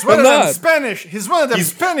 He's one I'm of them not. Spanish. He's one of them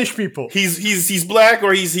Spanish people, He's black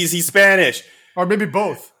or he's Spanish. or maybe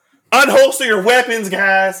both. Unholster your weapons,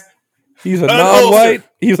 guys. he's a non-white.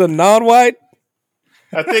 He's a non-white.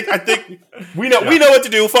 I think we know what to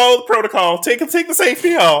do. Follow the protocol. Take the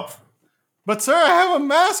safety off. But sir, I have a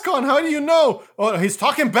mask on. How do you know? Oh, he's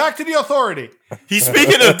talking back to the authority. He's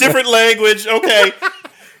speaking a different language. Okay.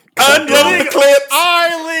 Unload the clips.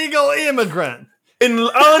 Illegal immigrant. And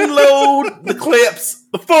unload the clips.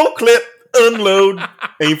 The full clip. Unload.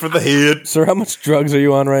 Aim for the head. Sir, how much drugs are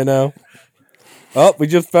you on right now? Oh, we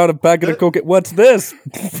just found a packet of cocaine. What's this?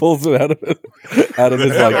 Pulls it out of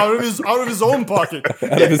his like, out of his own pocket.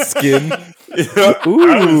 out of his skin.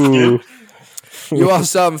 Ooh. You all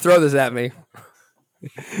saw him throw this at me.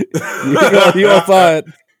 You all saw it.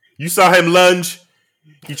 You saw him lunge.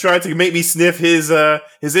 He tried to make me sniff his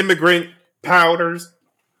immigrant powders.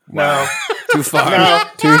 No. Too far. No.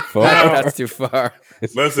 Too far. That's too far.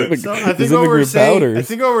 Listen. So I think His what we're immigrant saying. powders. I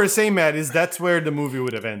think what we're saying, Matt, is that's where the movie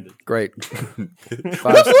would have ended. Great.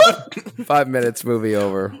 5 minutes, movie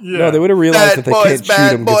over. Yeah. No, they would have realized Bad that they boys, can't shoot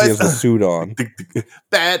bad him because he has boys. a suit on.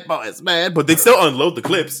 Bad boys, man. But they still unload the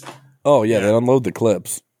clips. Oh, yeah, they unload the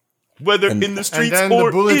clips. Whether in the And streets then or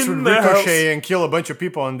the bullets in would the house. ricochet and kill a bunch of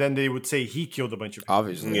people, and then they would say he killed a bunch of people.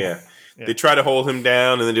 Obviously. Yeah. They try to hold him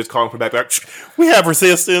down and then just call him from back. We have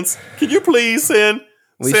resistance. Can you please send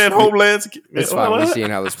Homeland? It's fine. We're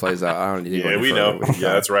seeing how this plays out. I don't need to go we know.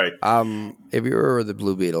 Yeah, that's right. If you were the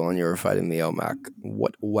Blue Beetle and you were fighting the OMAC,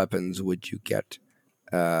 what weapons would you get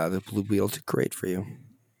the Blue Beetle to create for you?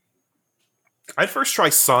 I'd first try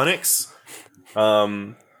Latinxs.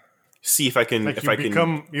 See if I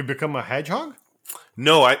can. You become a hedgehog.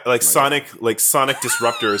 No, I like sonic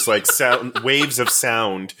disruptors, like sound waves of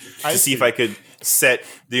sound, to see if I could set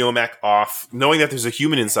the OMAC off, knowing that there's a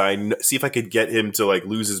human inside. See if I could get him to like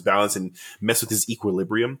lose his balance and mess with his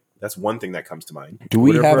equilibrium. That's one thing that comes to mind. Do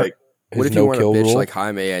we have like? What if you weren't a bitch like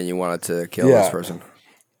Jaime and you wanted to kill this person?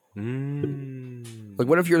 Like,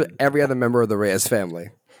 what if you're every other member of the Reyes family?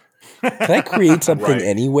 Can I create something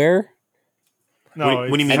anywhere? No,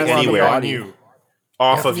 what do you mean anywhere? On you.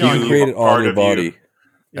 Off of you, you create it on your body.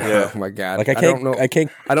 Yeah. Oh my god! Like I don't know.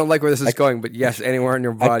 I don't like where this is going, but yes, anywhere in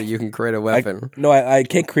your body you can create a weapon. I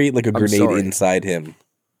can't create like a grenade inside him.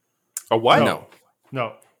 A what?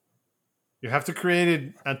 No. You have to create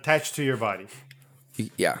it attached to your body.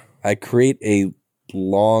 Yeah. I create a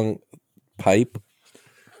long pipe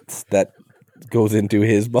that goes into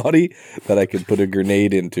his body that I could put a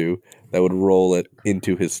grenade into that would roll it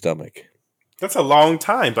into his stomach. That's a long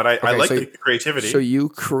time, but I like the creativity. So you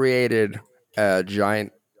created a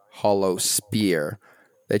giant hollow spear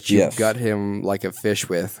that you gut him like a fish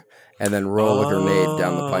with, and then roll a grenade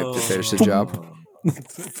down the pipe to finish the job.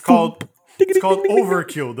 It's called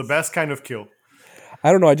overkill, the best kind of kill.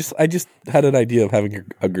 I don't know. I just had an idea of having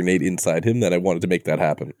a grenade inside him that I wanted to make that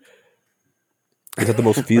happen. Is that the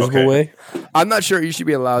most feasible way? I'm not sure you should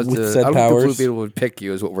be allowed to. I don't think the Blue Beetle would pick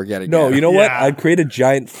you. Is what we're getting. No, at. You know what? I'd create a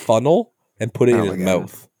giant funnel and put it in his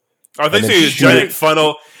mouth. Oh, they say a giant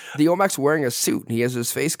funnel. The OMAC's wearing a suit and he has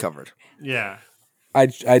his face covered. Yeah.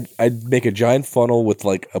 I'd make a giant funnel with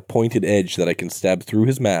like a pointed edge that I can stab through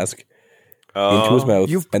his mask into his mouth,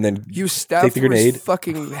 and then you stab take the grenade. His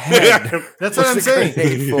fucking head. That's what I'm saying.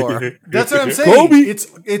 That's what I'm saying. Kobe.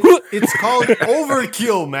 It's called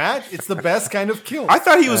overkill, Matt. It's the best kind of kill. I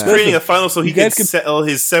thought he was creating a funnel so he could sell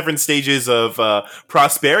his 7 stages of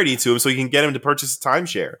prosperity to him, so he can get him to purchase a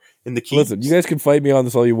timeshare in the keys. Listen, you guys can fight me on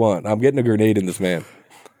this all you want. I'm getting a grenade in this man.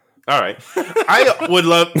 All right, I would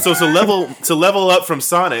love to level up from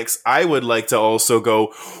Latinxs. I would like to also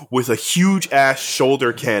go with a huge ass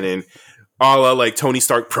shoulder cannon, a la like Tony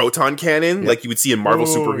Stark proton cannon, like you would see in Marvel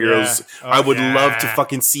superheroes. Yeah. I would love to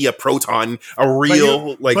fucking see a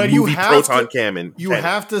real movie proton cannon. You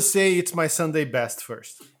have to say it's my Sunday best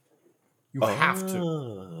first. You have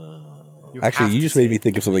to. Actually, you just made me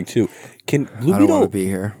think of something too. Can Blue I don't Beetle want to be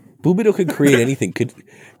here? Blue Beetle could create anything. Could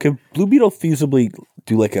Blue Beetle feasibly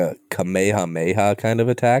do like a Kamehameha kind of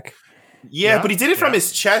attack? Yeah, but he did it from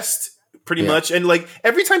his chest pretty much, and like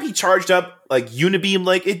every time he charged up like Unibeam,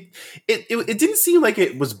 like it didn't seem like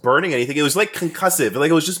it was burning anything. It was like concussive,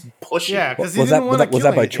 like it was just pushing. Yeah, because was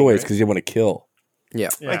that by choice? Because he didn't want to kill. Yeah,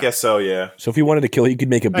 I guess so. Yeah. So if he wanted to kill, he could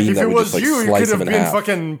make a beam that would just like slice him in half. You could have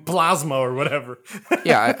been fucking plasma or whatever.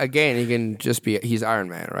 Yeah. Again, he can just be. He's Iron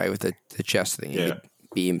Man, right? With the chest thing, he could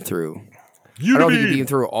beam through. I don't know if he could beam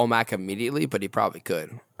through all Mac immediately, but he probably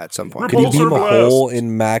could at some point. Could he beam a hole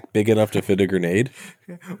in Mac big enough to fit a grenade?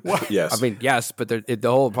 Yes. I mean, yes, but the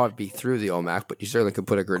hole would probably be through the OMAC, but you certainly could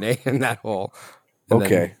put a grenade in that hole.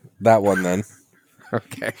 Okay, that one then.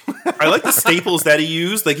 Okay. I like the staples that he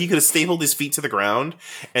used. Like he could have stapled his feet to the ground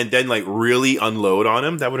and then like really unload on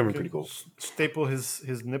him. That would have been pretty cool. Staple his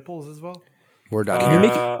nipples as well. We're done.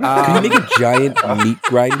 Can you make a giant meat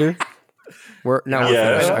grinder? We're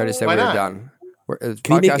finished. I already said we were done.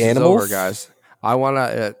 Can you make podcast animals? is over, guys. I want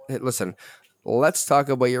to listen. Let's talk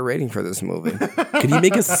about your rating for this movie. Can you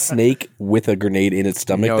make a snake with a grenade in its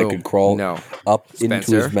stomach that could crawl up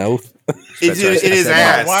into his mouth? It is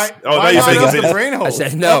ass. Why no, you're saying not the brain hole? I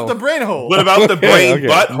said no. Off the brain hole. What about the brain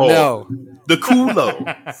butthole? No. The culo.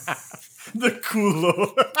 The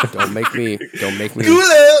culo. Don't make me.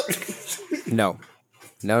 Culo.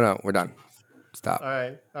 No. We're done. Stop.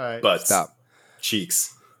 All right. Butts. Stop.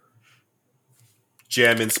 Cheeks.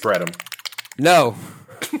 Jam and spread them. No.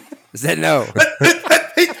 I said no. All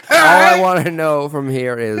I want to know from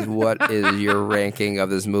here is what is your ranking of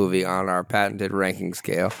this movie on our patented ranking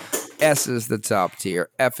scale. S is the top tier.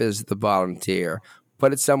 F is the bottom tier.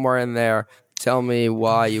 Put it somewhere in there. Tell me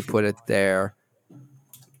why you put it there.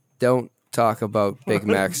 Don't talk about Big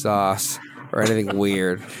Mac sauce or anything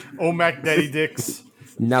weird. Mac Daddy Dicks.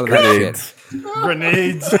 None of that shit.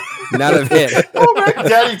 Grenades. None of it. Mac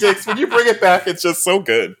Daddy Dicks. When you bring it back, it's just so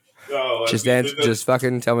good. Just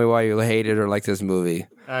fucking tell me why you hate it or like this movie.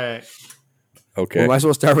 All right. Okay. We might as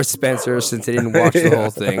well start with Spencer since he didn't watch the whole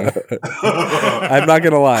thing. I'm not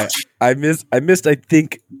gonna lie. I missed. I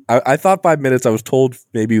think I thought 5 minutes. I was told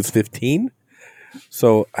maybe it was 15.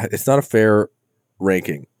 So it's not a fair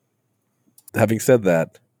ranking. Having said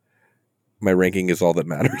that, my ranking is all that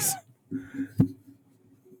matters.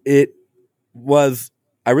 It was.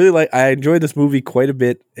 I enjoyed this movie quite a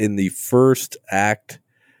bit in the first act,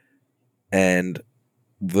 and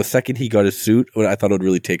the second he got his suit, I thought it would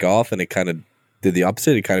really take off, and it kind of did the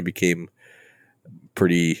opposite. It kind of became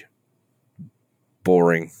pretty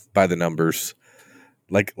boring by the numbers.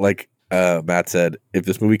 Like Matt said, if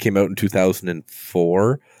this movie came out in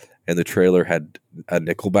 2004 and the trailer had a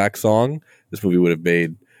Nickelback song, this movie would have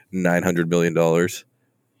made $900 million.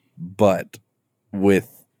 But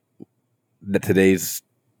with today's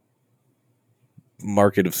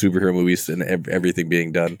market of superhero movies and everything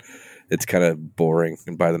being done, it's kind of boring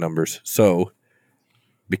and by the numbers. So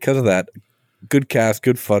because of that, good cast,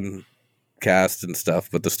 good fun cast and stuff,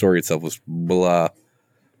 but the story itself was blah.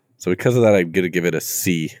 So because of that, I'm going to give it a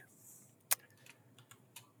C.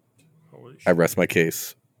 I rest my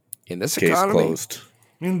case. In this Case economy? Closed.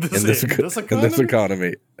 In this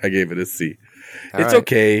economy, I gave it a C. All It's right.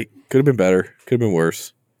 okay. Could have been better. Could have been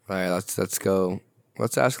worse. All right, let's go.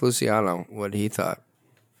 Let's ask Luciano what he thought.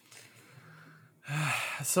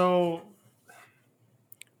 So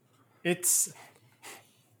it's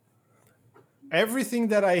everything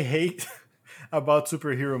that I hate about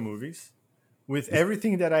superhero movies with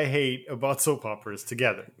everything that I hate about soap operas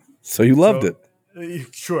together. So you loved So-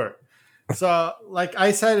 it. Sure. So, like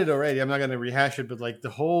I said it already, I'm not going to rehash it, but like the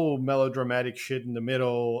whole melodramatic shit in the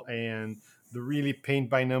middle and the really paint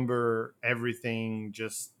by number everything,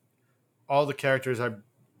 just all the characters are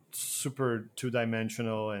super two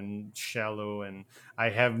dimensional and shallow, and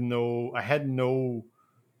I had no,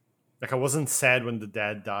 like I wasn't sad when the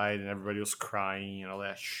dad died and everybody was crying and all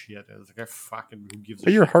that shit. I was like, I fucking who gives a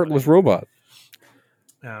But you're a shit? heartless robot.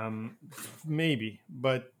 Maybe,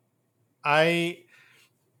 but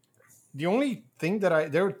the only thing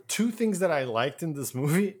there were two things that I liked in this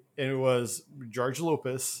movie, and it was George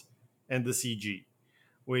Lopez and the CG,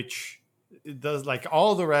 which it does like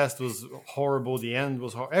all the rest was horrible. The end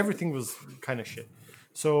was everything was kind of shit.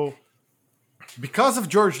 So because of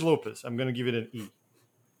George Lopez, I'm gonna give it an E.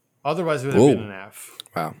 Otherwise, it would have Whoa. been an F.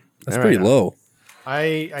 Wow, That's All pretty right. low.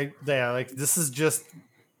 Yeah, like this is just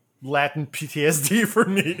Latin PTSD for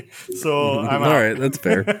me. So I'm All out. right, that's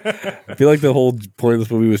fair. I feel like the whole point of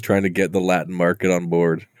this movie was trying to get the Latin market on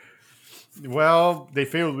board. Well, they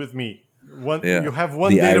failed with me. Yeah, You have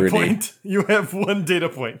one the data irony. point. You have one data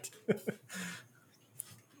point.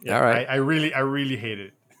 Yeah, All right. I really hate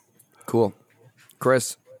it. Cool.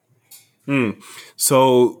 Chris,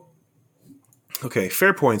 So, okay,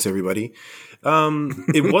 fair points, everybody.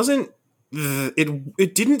 It wasn't.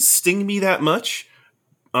 It didn't sting me that much.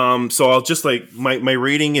 So I'll just like my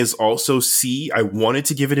rating is also C. I wanted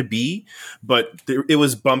to give it a B, but it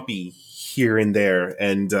was bumpy here and there,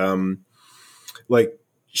 and like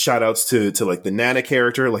shout outs to like the Nana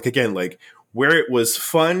character. Like again, like where it was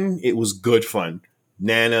fun, it was good fun.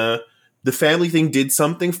 Nana, the family thing did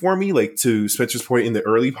something for me. Like to Spencer's point in the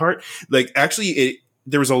early part, like actually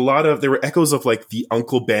there were echoes of like the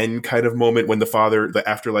Uncle Ben kind of moment when the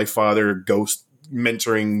afterlife father ghost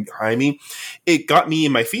mentoring Jaime. It got me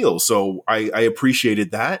in my feels, so I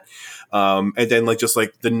appreciated that. And then like just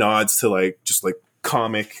like the nods to like just like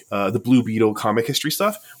comic, the Blue Beetle comic history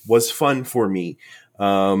stuff was fun for me.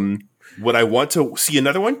 Would I want to see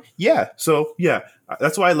another one? Yeah. So yeah,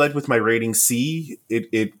 that's why I led with my rating C.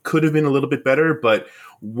 It could have been a little bit better, but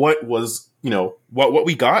what was what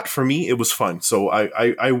we got for me, it was fun. So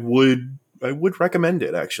I would recommend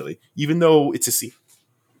it actually, even though it's a C.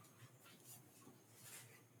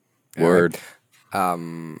 Word.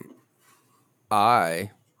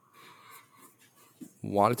 I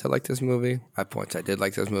wanted to like this movie. At points, I did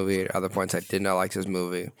like this movie. At other points, I did not like this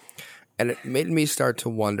movie. And it made me start to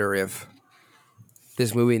wonder if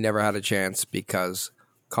this movie never had a chance because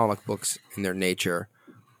comic books in their nature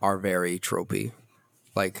are very tropey.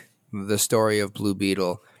 Like the story of Blue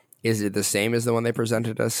Beetle, is it the same as the one they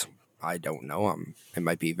presented us? I don't know. It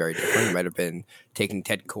might be very different. It might have been taking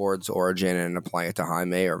Ted Kord's origin and applying it to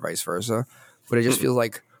Jaime or vice versa. But it just feels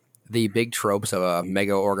like the big tropes of a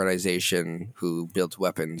mega organization who builds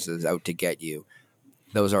weapons is out to get you.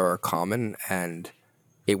 Those are common, and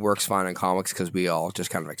it works fine in comics because we all just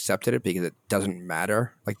kind of accepted it because it doesn't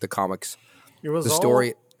matter. Like the comics, It was the all,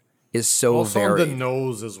 story. is so also varied. on the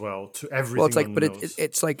nose as well to everything. Well, it's like, on but the nose.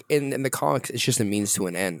 it's like in the comics, it's just a means to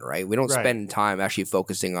an end, right? We don't Right. spend time actually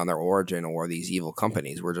focusing on their origin or these evil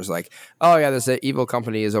companies. We're just like, oh yeah, this evil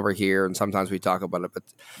company is over here, and sometimes we talk about it, but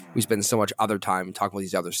we spend so much other time talking about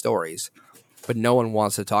these other stories. But no one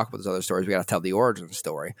wants to talk about those other stories. We got to tell the origin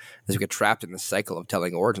story, as we get trapped in the cycle of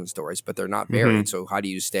telling origin stories. But they're not varied. So how do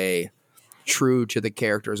you stay true to the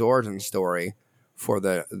character's origin story for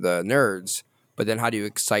the nerds? But then how do you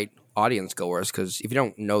excite audience goers? Because if you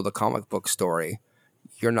don't know the comic book story,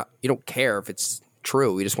 you don't care if it's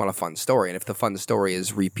true. You just want a fun story. And if the fun story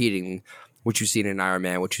is repeating what you've seen in Iron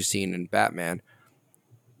Man, what you've seen in Batman,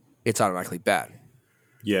 it's automatically bad.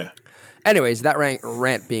 Yeah. Anyways, that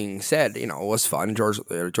rant being said, it was fun.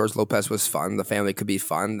 George Lopez was fun. The family could be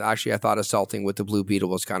fun. Actually, I thought assaulting with the Blue Beetle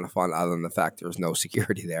was kind of fun, other than the fact there was no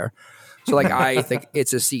security there. So, like, I think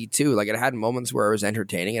it's a C too. Like, it had moments where it was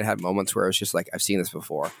entertaining. It had moments where it was just like, I've seen this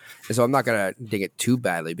before. And so I'm not going to ding it too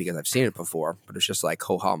badly because I've seen it before, but it's just like,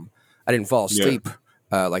 ho-hum. I didn't fall asleep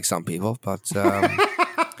like some people, but...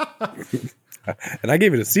 And I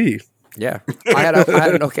gave it a C. Yeah. I had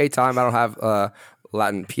an okay time. I don't have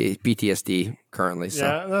Latin PTSD currently. So.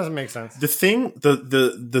 Yeah, that doesn't make sense. The thing,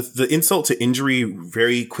 the insult to injury,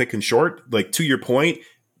 very quick and short. Like, to your point,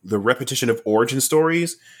 the repetition of origin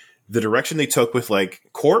stories, the direction they took with like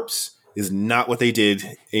Corpse is not what they did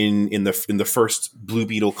in the first Blue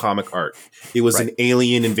Beetle comic art. It was an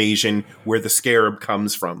alien invasion where the Scarab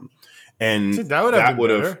comes from, and See, that would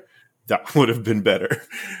have been better,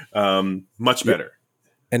 much better.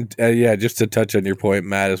 And just to touch on your point,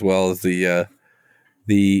 Matt, as well as the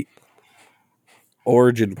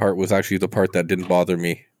origin part was actually the part that didn't bother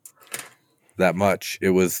me that much. It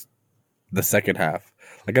was the second half.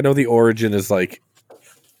 Like, I know the origin is like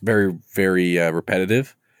very, very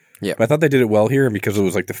repetitive. Yeah. But I thought they did it well here, and because it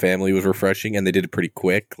was like the family was refreshing, and they did it pretty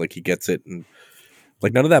quick. Like, he gets it, and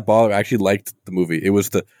like none of that bothered. I actually liked the movie. It was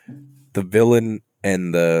the villain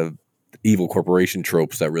and the evil corporation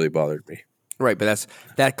tropes that really bothered me. Right, but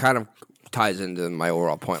that kind of ties into my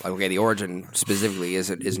overall point. Like, okay, the origin specifically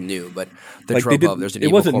is new, but the Like, trope of there's an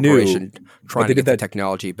evil corporation trying to get the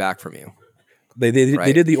technology back from you. They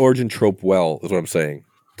did the origin trope well, is what I'm saying.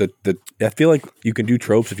 I feel like you can do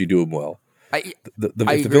tropes if you do them well. If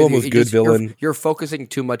the villain was good villain. You're focusing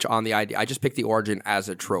too much on the idea. I just picked the origin as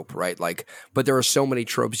a trope, right? Like, but there are so many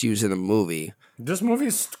tropes used in the movie. This movie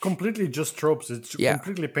is completely just tropes. It's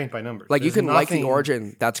completely paint by numbers. Like, you can like the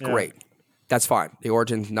origin. That's great. That's fine. The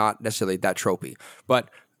origin's not necessarily that tropey. But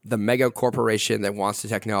the mega corporation that wants the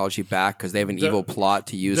technology back because they have an evil plot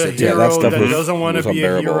to use it. The hero that stuff that was doesn't want to be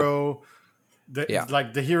unbearable. a hero.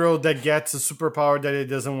 Like the hero that gets a superpower that it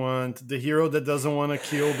doesn't want. The hero that doesn't want to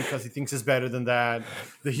kill because he thinks it's better than that.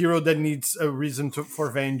 The hero that needs a reason for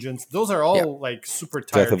vengeance. Those are all like super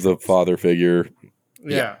tired. Death of the father figure.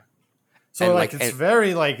 Yeah. So And, like like, it's and-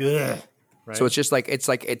 very like ugh, right? So it's just like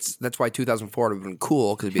it's that's why 2004 would have been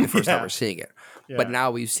cool because it'd be the first time we're seeing it. Yeah. But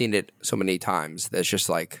now we've seen it so many times that it's just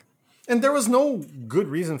like. and there was no good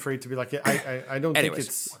reason for it to be like I don't think Anyways,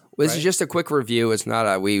 it's this is just a quick review. It's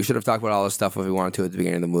not we should have talked about all this stuff if we wanted to at the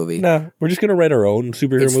beginning of the movie. No, we're just gonna write our own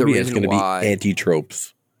superhero It's the movie. And it's reason gonna why- be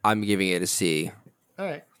anti-tropes. I'm giving it a C. all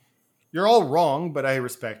right. You're all wrong, but I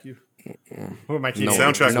respect you. Who am I kidding? No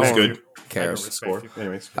Soundtrack no was one good. I don't cares. respect Score. you.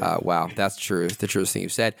 Anyways, Wow, that's true. The truest thing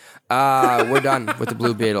you've said. We're done with the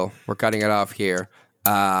Blue Beetle. We're cutting it off here.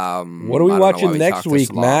 What are we I don't know watching why we next talked this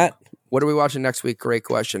week, long. Matt? What are we watching next week? Great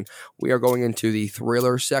question. We are going into the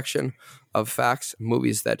thriller section of facts,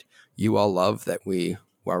 movies that you all love that we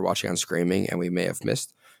are watching on streaming and we may have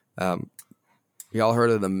missed. Y'all heard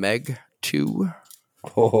of the Meg 2?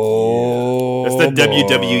 Oh, that's the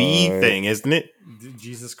WWE boy. thing, isn't it?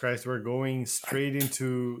 Jesus Christ, we're going straight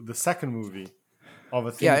into the second movie of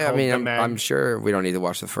a thing Yeah, I called mean, The I'm Meg. sure we don't need to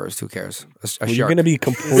watch the first. Who cares? A Well, you're shark, gonna be Is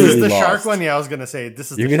this completely the lost. shark one? Yeah, I was gonna say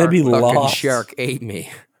this is. You're the gonna shark be one. lost. fucking shark ate me.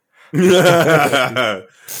 Ay,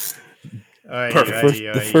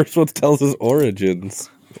 The first one tells his origins.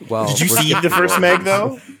 Well, Did you we're- see the first Meg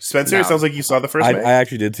though, Spencer? No. It sounds like you saw the first I Meg.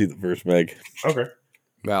 actually did see the first Meg. Okay.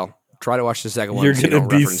 Well, try to watch the second one. You're so you gonna don't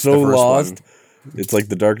be reference so the first lost. one. It's like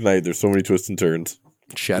the Dark Knight. There's so many twists and turns.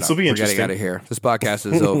 Shut This'll up. be We're getting interesting. out of here. This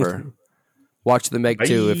podcast is over. Watch the Meg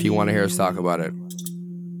 2 if you want to hear us talk about it.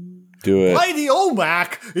 Do it. Mighty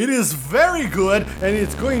Olmec, it is very good, and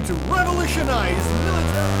it's going to revolutionize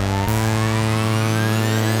military.